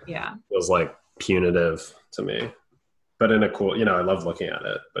face, feels like punitive to me. But in a cool, I love looking at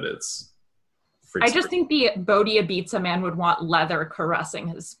it, but it's. I just think the Bodhi Ibiza man would want leather caressing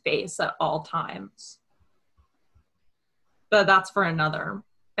his face at all times. But that's for another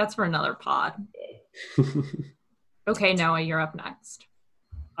pod. Okay, Noah, you're up next.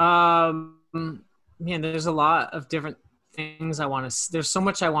 Man, there's a lot of different things I want to. There's so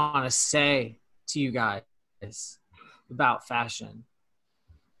much I want to say to you guys about fashion.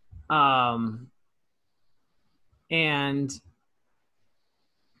 And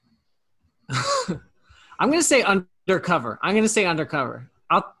I'm going to say undercover.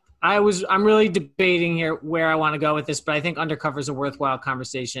 I'm really debating here where I want to go with this, but I think undercover is a worthwhile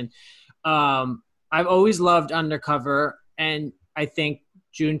conversation. I've always loved undercover, and I think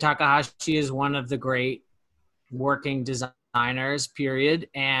Jun Takahashi is one of the great working designers, period.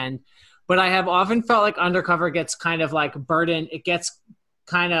 But I have often felt like undercover gets kind of like burdened. It gets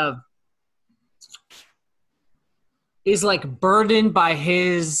kind of is like burdened by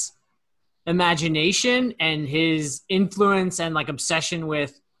his imagination and his influence and like obsession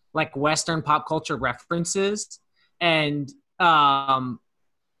with like Western pop culture references. And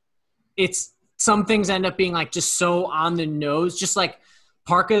it's some things end up being like just so on the nose, just like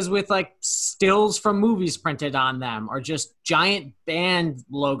parkas with like stills from movies printed on them, or just giant band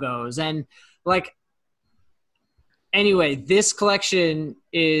logos. And like, anyway, this collection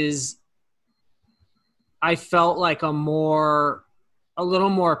is, I felt like a little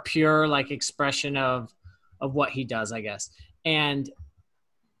more pure like expression of what he does, I guess. And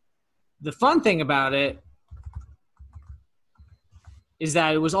the fun thing about it is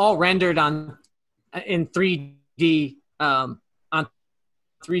that it was all rendered in 3D on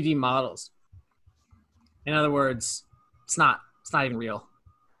 3D models. In other words, it's not even real.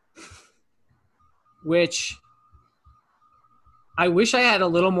 Which I wish I had a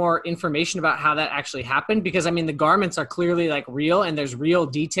little more information about how that actually happened, because I mean the garments are clearly like real, and there's real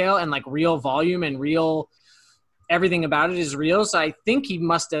detail and like real volume and real everything about it is real. So I think he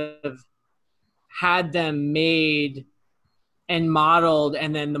must have had them made and modeled,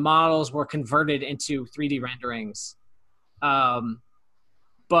 and then the models were converted into 3D renderings.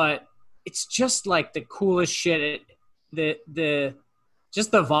 But it's just like the coolest shit.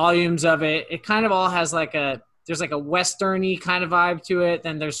 Just the volumes of it. It kind of all has like there's like a Western-y kind of vibe to it.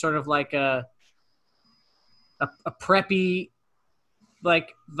 Then there's sort of like a preppy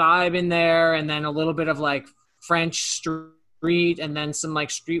like vibe in there, and then a little bit of like French street, and then some like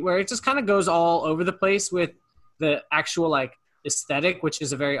streetwear. It just kind of goes all over the place with the actual like aesthetic, which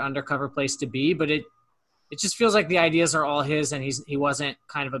is a very undercover place to be. But it just feels like the ideas are all his, and he wasn't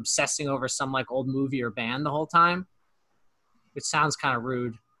kind of obsessing over some like old movie or band the whole time, which sounds kind of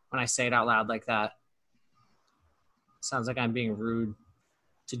rude when I say it out loud like that. Sounds like I'm being rude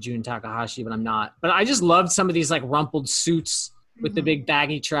to Jun Takahashi, but I'm not. But I just loved some of these like rumpled suits with the big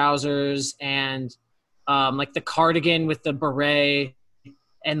baggy trousers, and like the cardigan with the beret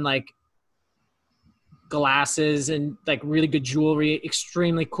and like glasses and like really good jewelry,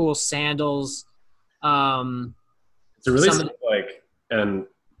 extremely cool sandals. It's a really like and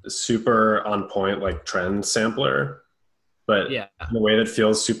super on point like trend sampler, but in a way that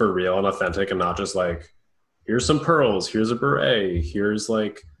feels super real and authentic, and not just like, here's some pearls, here's a beret, here's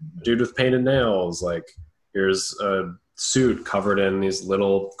like a dude with painted nails, like here's a suit covered in these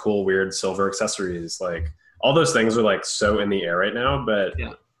little cool weird silver accessories. Like all those things are like so in the air right now, but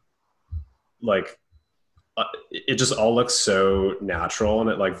like it just all looks so natural, and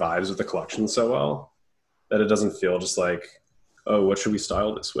it like vibes with the collection so well that it doesn't feel just like, oh, what should we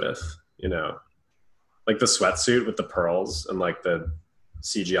style this with, you know? Like the sweatsuit with the pearls and like the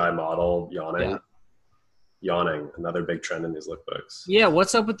CGI model yawning, another big trend in these lookbooks. Yeah,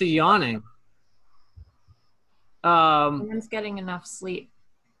 what's up with the yawning? No one's getting enough sleep.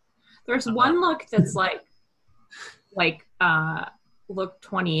 There's one look that's like look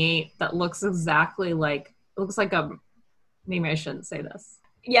 28 that looks exactly like, it looks like maybe I shouldn't say this.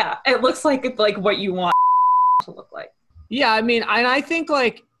 Yeah, it looks like it's like what you want to look like. Yeah, I mean, I think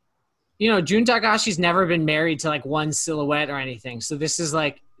like, you know, Jun Takahashi's never been married to like one silhouette or anything. So this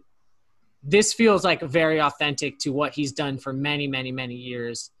feels like very authentic to what he's done for many, many, many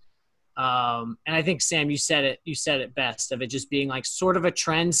years. And I think, Sam, you said it best, of it just being like sort of a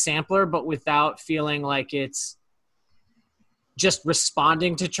trend sampler, but without feeling like it's just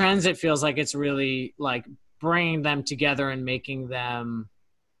responding to trends. It feels like it's really like bringing them together and making them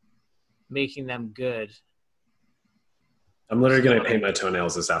good. I'm literally going to paint my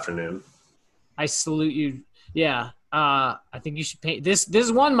toenails this afternoon. I salute you. Yeah. I think you should paint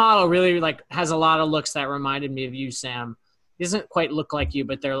this one model really like has a lot of looks that reminded me of you, Sam. He doesn't quite look like you,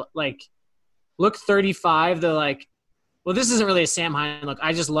 but they're like look 35. They're like, well, this isn't really a Sam Hine look.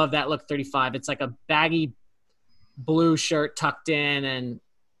 I just love that look 35. It's like a baggy blue shirt tucked in, and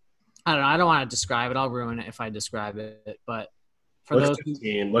I don't know. I don't want to describe it. I'll ruin it if I describe it. But for look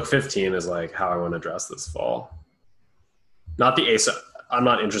 15 is like how I want to dress this fall. Not the Asa. I'm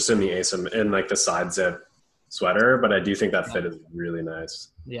not interested in the Asa in like the side zip sweater, but I do think that fit is really nice.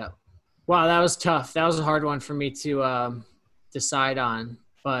 Yeah. Wow, that was tough. That was a hard one for me to decide on.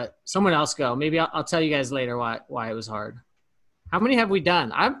 But someone else go. Maybe I'll tell you guys later why it was hard. How many have we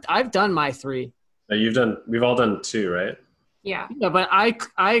done? I've done my 3. We've all done 2, right? Yeah. Yeah, but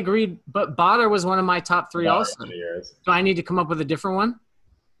I agreed. But Botter was one of my top 3 also. Do I need to come up with a different one?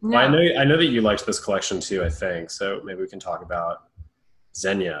 No. Well, I know that you liked this collection too, I think. So maybe we can talk about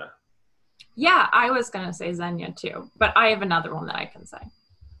Xenia. Yeah, I was gonna say Xenia too, but I have another one that I can say.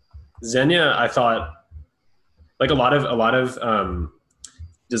 Xenia, I thought, like a lot of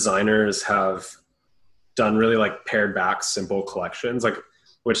designers have done really like pared back simple collections, like,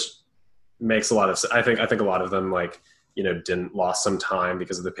 which makes a lot of sense. I think a lot of them, like, you know, lost some time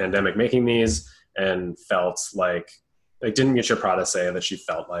because of the pandemic making these, and felt like didn't Miuccia Prada say that she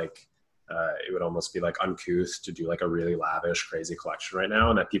felt like it would almost be like uncouth to do like a really lavish, crazy collection right now,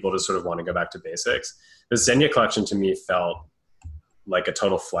 and that people just sort of want to go back to basics. The Xenia collection to me felt like a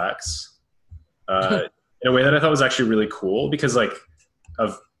total flex in a way that I thought was actually really cool, because like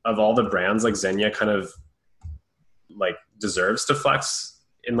of all the brands, like Xenia kind of like deserves to flex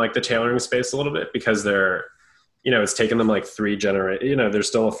in like the tailoring space a little bit, because they're, you know, it's taken them like 3 generations, you know, they're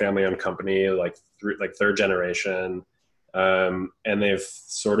still a family owned company, like 3rd generation. And they've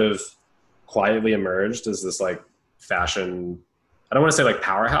sort of quietly emerged as this like fashion, I don't want to say like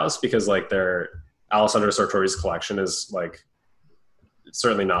powerhouse, because like their Alessandro Sartori's collection is like, it's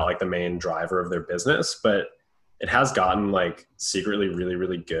certainly not like the main driver of their business, but it has gotten like secretly really,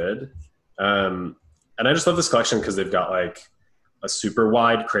 really good. And I just love this collection because they've got like a super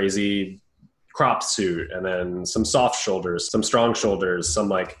wide, crazy cropped suit, and then some soft shoulders, some strong shoulders, some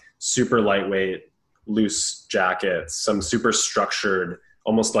like super lightweight, loose jackets, some super structured,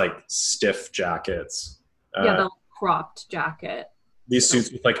 almost like stiff jackets. The cropped jacket. These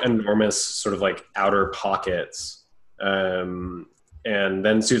suits with like enormous sort of like outer pockets. And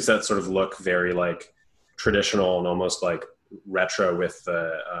then suits that sort of look very like traditional and almost like retro with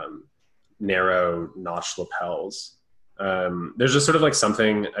the narrow notched lapels. There's just sort of like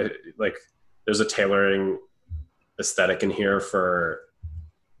something like there's a tailoring aesthetic in here for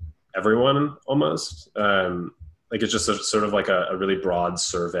everyone almost. Like it's just sort of like a really broad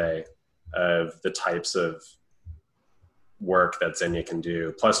survey of the types of work that Xenia can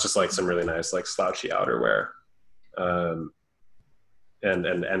do, plus just like some really nice like slouchy outerwear. And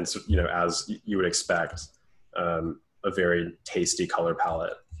you know, as you would expect, a very tasty color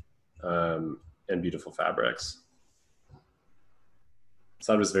palette, and beautiful fabrics.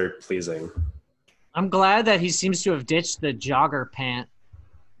 So that was very pleasing. I'm glad that he seems to have ditched the jogger pant.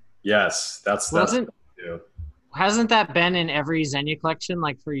 Yes, hasn't that been in every Xenia collection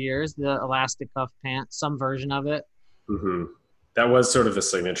like for years? The elastic cuff pant, some version of it. Mm-hmm. That was sort of the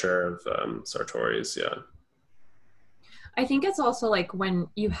signature of Sartori's, yeah. I think it's also like when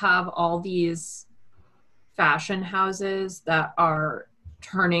you have all these fashion houses that are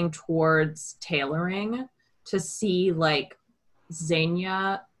turning towards tailoring, to see like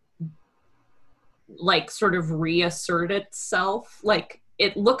Xenia like sort of reassert itself. Like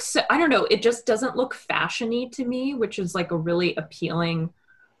it looks, I don't know, it just doesn't look fashiony to me, which is like a really appealing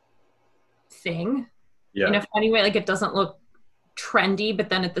thing. Yeah. In a funny way, like it doesn't look trendy, but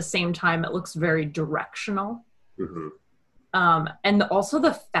then at the same time it looks very directional. Mm-hmm. And also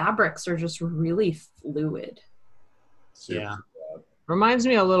the fabrics are just really fluid. Yeah. Reminds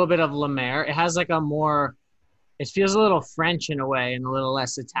me a little bit of La Mer. It has like it feels a little French in a way and a little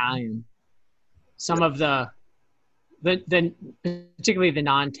less Italian. Some of the particularly the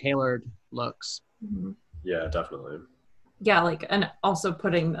non-tailored looks. Mm-hmm. Yeah, definitely. Yeah, like, and also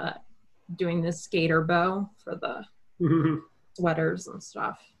doing the skater bow for the sweaters and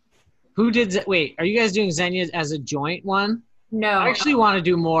stuff. Wait, are you guys doing Xenia as a joint one? No. I actually want to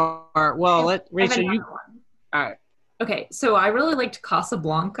do more. Well, let Rachel, you. All right. Okay, so I really liked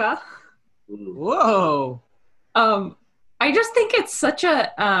Casablanca. Whoa. I just think it's such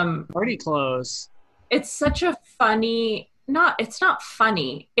a pretty close. It's such a funny, it's not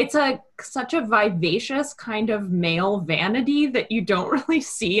funny. It's such a vivacious kind of male vanity that you don't really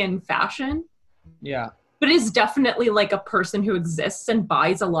see in fashion. Yeah. But is definitely like a person who exists and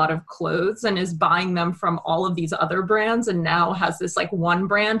buys a lot of clothes and is buying them from all of these other brands, and now has this like one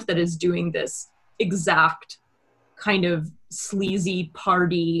brand that is doing this exact kind of sleazy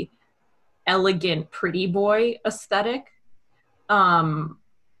party, elegant, pretty boy aesthetic.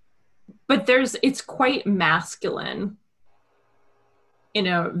 But it's quite masculine in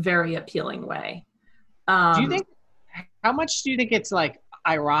a very appealing way. How much do you think it's like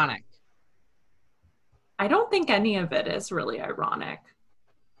ironic? I don't think any of it is really ironic.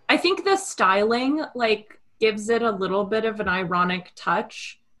 I think the styling like gives it a little bit of an ironic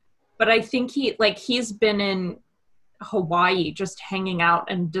touch. But I think he's been in Hawaii just hanging out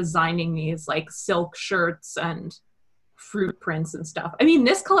and designing these like silk shirts and fruit prints and stuff. I mean,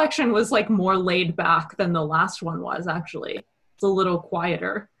 this collection was like more laid back than the last one was, actually. It's a little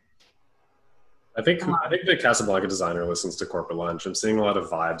quieter. I think the Casablanca designer listens to Corporate Lunch. I'm seeing a lot of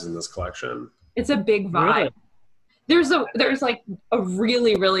vibes in this collection. It's a big vibe. Really? There's like a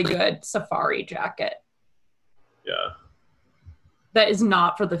really, really good safari jacket. Yeah. That is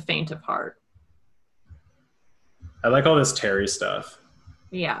not for the faint of heart. I like all this terry stuff.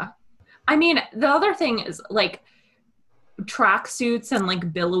 Yeah. I mean, the other thing is like tracksuits and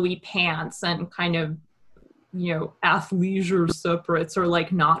like billowy pants and kind of, you know, athleisure separates are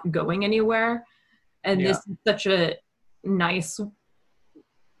like not going anywhere. And this is such a nice,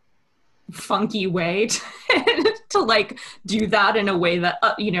 funky way to like do that in a way that,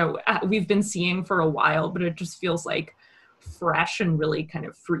 you know, we've been seeing for a while, but it just feels like fresh and really kind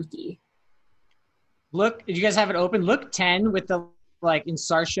of freaky. Look, did you guys have it open? Look 10 with the like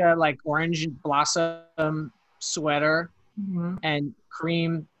Insarsha, like orange blossom sweater and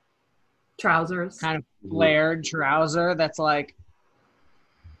cream trousers, kind of flared trouser that's like,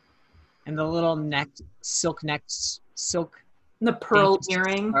 and the little silk. The pearl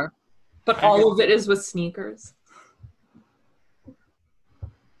earring, but all of it is with sneakers.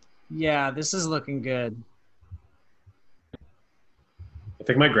 Yeah, this is looking good. I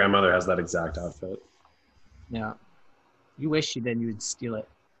think my grandmother has that exact outfit. Yeah. You wish you did, you would steal it.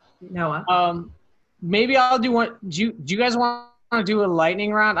 Noah. Maybe I'll do one. Do you guys want to do a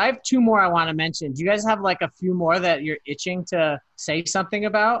lightning round? I have 2 more I want to mention. Do you guys have like a few more that you're itching to say something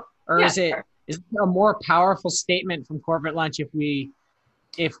about? Or is it a more powerful statement from Corporate Lunch if we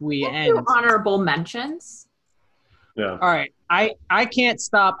end? Do honorable mentions. Yeah. All right. I can't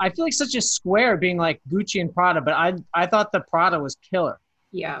stop. I feel like such a square being like Gucci and Prada, but I thought the Prada was killer.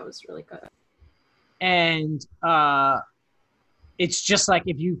 Yeah, it was really good. And it's just like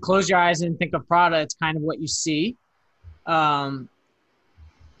if you close your eyes and think of Prada, it's kind of what you see. But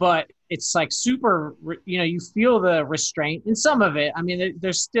it's like super, you know, you feel the restraint in some of it. I mean,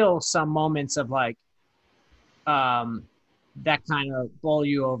 there's still some moments of like that kind of bowl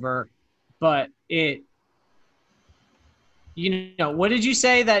you over, but it, you know, what did you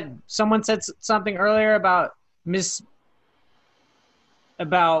say that someone said something earlier about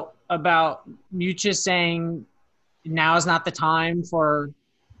about Mucha saying now is not the time for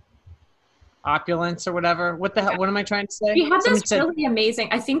opulence or whatever? What the hell? What am I trying to say? She had this really amazing,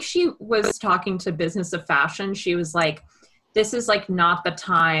 I think she was talking to Business of Fashion. She was like, this is like not the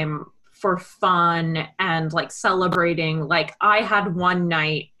time for fun and like celebrating. Like I had one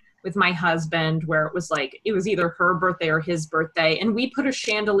night with my husband where it was like, it was either her birthday or his birthday, and we put a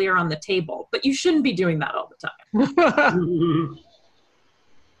chandelier on the table, but you shouldn't be doing that all the time.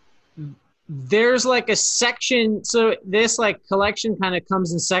 There's like a section, so this like collection kind of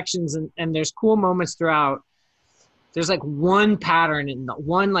comes in sections, and there's cool moments throughout. There's like one pattern in the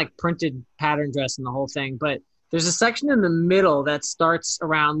one like printed pattern dress in the whole thing, but there's a section in the middle that starts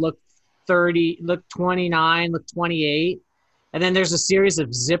around look 30, look 29, look 28. And then there's a series of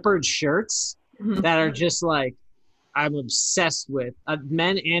zippered shirts that are just like, I'm obsessed with.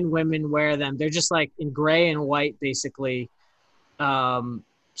 Men and women wear them. They're just like in gray and white, basically.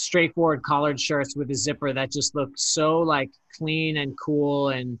 Straightforward collared shirts with a zipper that just look so like clean and cool.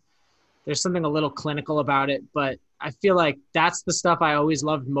 And there's something a little clinical about it. But I feel like that's the stuff I always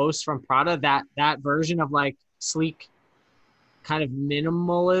loved most from Prada. That version of like sleek kind of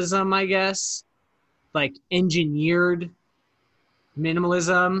minimalism, I guess. Like engineered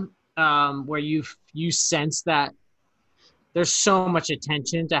minimalism, where you sense that there's so much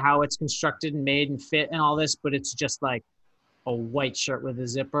attention to how it's constructed and made and fit and all this, but it's just like a white shirt with a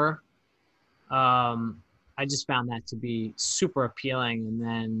zipper. I just found that to be super appealing. And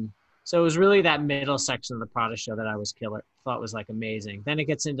then, so it was really that middle section of the Prada show that I thought was like amazing. Then it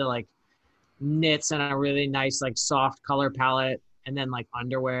gets into like knits and a really nice, like soft color palette, and then like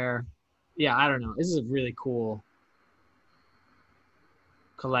underwear. Yeah, I don't know. This is a really cool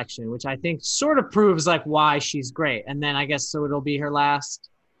collection, which I think sort of proves like why she's great. And then I guess so it'll be her last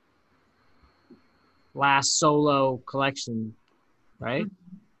solo collection, right?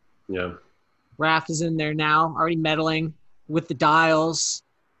 Yeah. Raph is in there now, already meddling with the dials,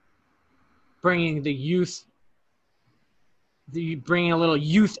 bringing the youth, bringing a little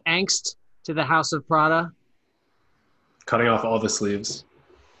youth angst to the House of Prada. Cutting off all the sleeves.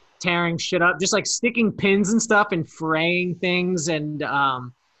 Tearing shit up, just like sticking pins and stuff and fraying things, and I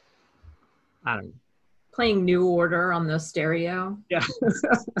don't know. Playing New Order on the stereo. Yeah.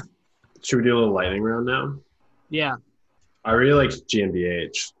 Should we do a little lightning round now? Yeah. I really like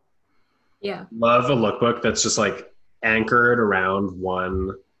GmbH. Yeah. Love a lookbook that's just like anchored around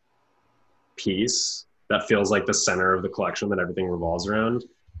one piece that feels like the center of the collection that everything revolves around.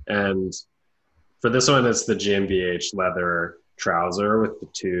 And for this one, it's the GmbH leather trouser with the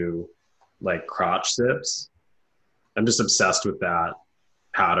 2 like crotch zips. I'm just obsessed with that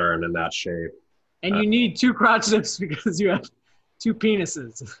pattern and that shape. And you need 2 crotch zips because you have 2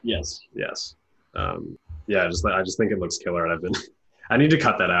 penises. Yes. Yeah, I just think it looks killer, and I need to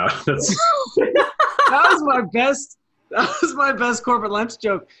cut that out. That was my best corporate lunch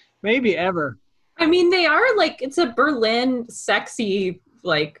joke, maybe ever. I mean, they are like, it's a Berlin sexy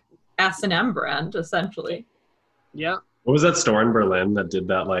like S&M brand essentially. Yeah. What was that store in Berlin that did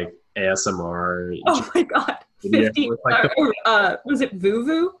that like ASMR? Oh my god. 50 was it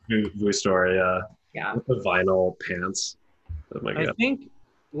Vuvu? Vuvu store, yeah. Yeah. With the vinyl pants. Oh my god. I think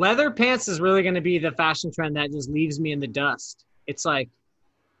leather pants is really going to be the fashion trend that just leaves me in the dust. It's like,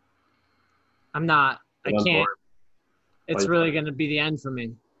 I can't. It's really going to be the end for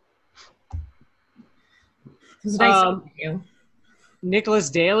me. It's nice to meet you. Nicholas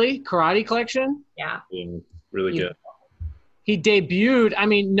Daly, Karate Collection. Yeah. Really good. He debuted, I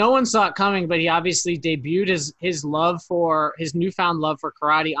mean, no one saw it coming, but he obviously debuted his newfound love for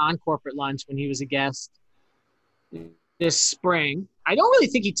karate on Corporate Lunch when he was a guest this spring. I don't really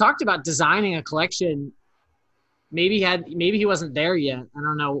think he talked about designing a collection. Maybe he wasn't there yet. I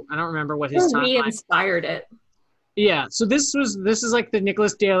don't know. I don't remember what his timeline. He inspired it. Yeah. So this is like the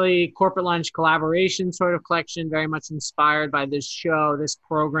Nicholas Daly Corporate Lunch collaboration sort of collection, very much inspired by this show, this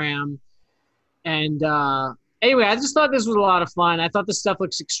program. And anyway, I just thought this was a lot of fun. I thought this stuff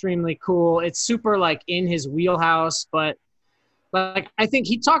looks extremely cool. It's super like in his wheelhouse, but like I think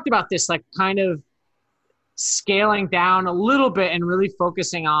he talked about this like kind of scaling down a little bit and really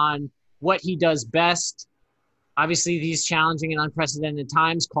focusing on what he does best. Obviously, these challenging and unprecedented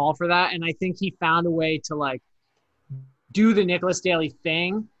times call for that. And I think he found a way to like do the Nicholas Daly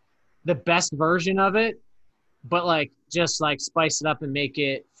thing, the best version of it, but like just like spice it up and make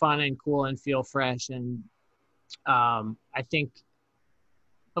it fun and cool and feel fresh. And I think,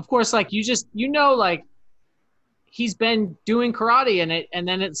 of course, like like he's been doing karate and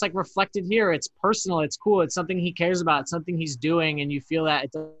then it's like reflected here. It's personal. It's cool. It's something he cares about. It's something he's doing. And you feel that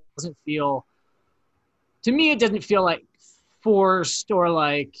it doesn't feel, to me, it doesn't feel like forced or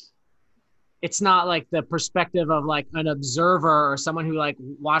like, it's not like the perspective of like an observer or someone who like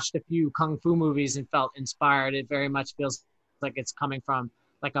watched a few Kung Fu movies and felt inspired. It very much feels like it's coming from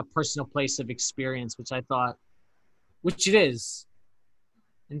like a personal place of experience, which it is.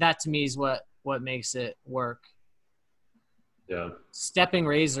 And that to me is what makes it work. Yeah. Stepping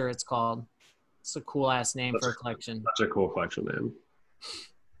Razor, it's called. It's a cool ass name for a collection. Such a cool collection name.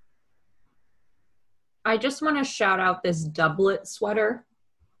 I just want to shout out this doublet sweater.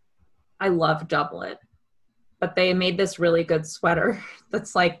 I love doublet, but they made this really good sweater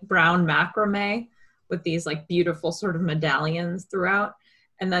that's like brown macrame with these like beautiful sort of medallions throughout.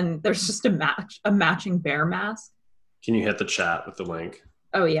 And then there's just a matching bear mask. Can you hit the chat with the link?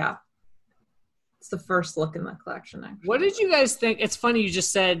 Oh yeah. It's the first look in the collection, actually. What did you guys think? It's funny you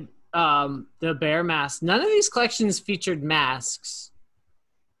just said the bear mask. None of these collections featured masks.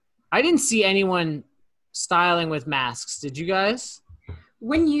 I didn't see anyone styling with masks. Did you guys?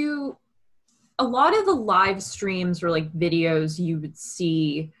 A lot of the live streams or like videos you would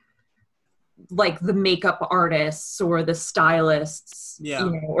see like the makeup artists or the stylists,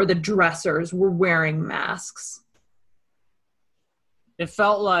 or the dressers were wearing masks. It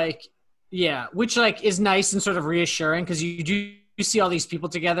felt like, which like is nice and sort of reassuring because you see all these people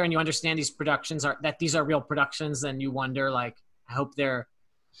together and you understand these productions that these are real productions, and you wonder like,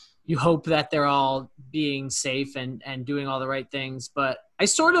 you hope that they're all being safe and doing all the right things. But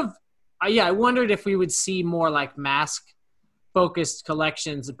I wondered if we would see more like mask focused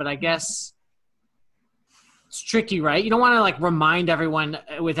collections, but I guess it's tricky, right? You don't want to like remind everyone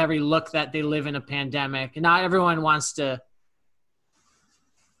with every look that they live in a pandemic. Not everyone does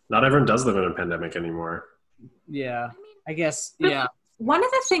live in a pandemic anymore. Yeah, I guess. Yeah. One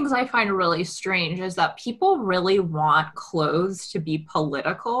of the things I find really strange is that people really want clothes to be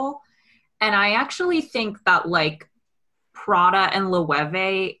political. And I actually think that like Prada and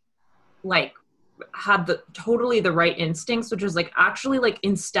Loewe like had totally the right instincts, which is like actually like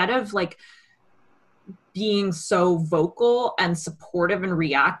instead of like being so vocal and supportive and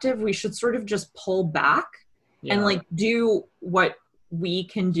reactive, we should sort of just pull back and like do what we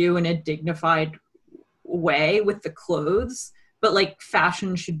can do in a dignified way with the clothes. But like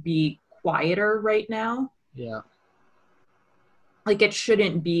fashion should be quieter right now. Yeah. Like it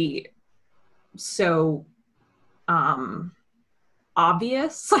shouldn't be so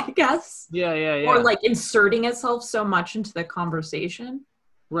obvious, I guess. Yeah. Or like inserting itself so much into the conversation.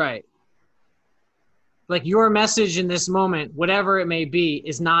 Right. Like your message in this moment, whatever it may be,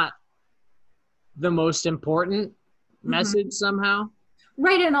 is not the most important message somehow.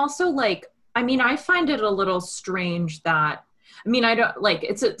 Right. And also like, I mean, I find it a little strange that, I mean, I don't like,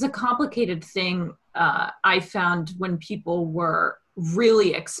 it's a complicated thing. I found when people were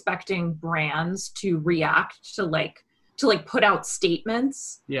really expecting brands to react to put out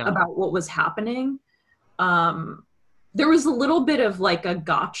statements about what was happening. There was a little bit of like a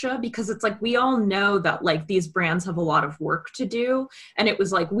gotcha, because it's like, we all know that like these brands have a lot of work to do. And it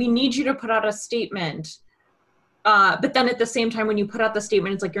was like, we need you to put out a statement. But then at the same time, when you put out the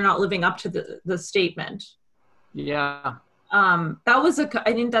statement, it's like, you're not living up to the statement. Yeah. I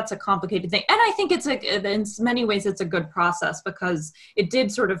think that's a complicated thing. And I think in many ways, it's a good process, because it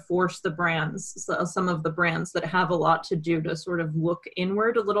did sort of force the brands, some of the brands that have a lot to do, to sort of look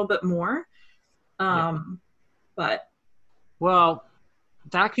inward a little bit more. But. Well,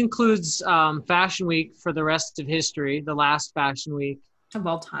 that concludes Fashion Week for the rest of history, the last Fashion Week of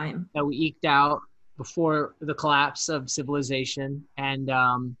all time that we eked out before the collapse of civilization. And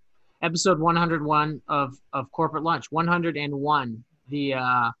episode 101 of Corporate Lunch. 101,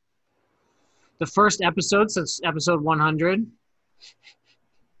 the first episode since episode 100.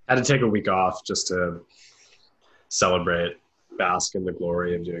 I had to take a week off just to celebrate, bask in the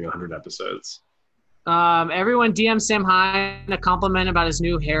glory of doing 100 episodes. Everyone DM Sam Hine a compliment about his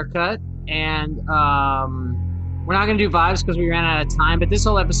new haircut, and we're not going to do vibes because we ran out of time, but this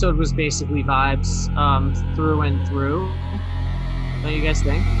whole episode was basically vibes through and through. What do you guys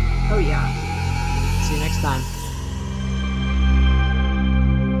think? Oh yeah. See you next time.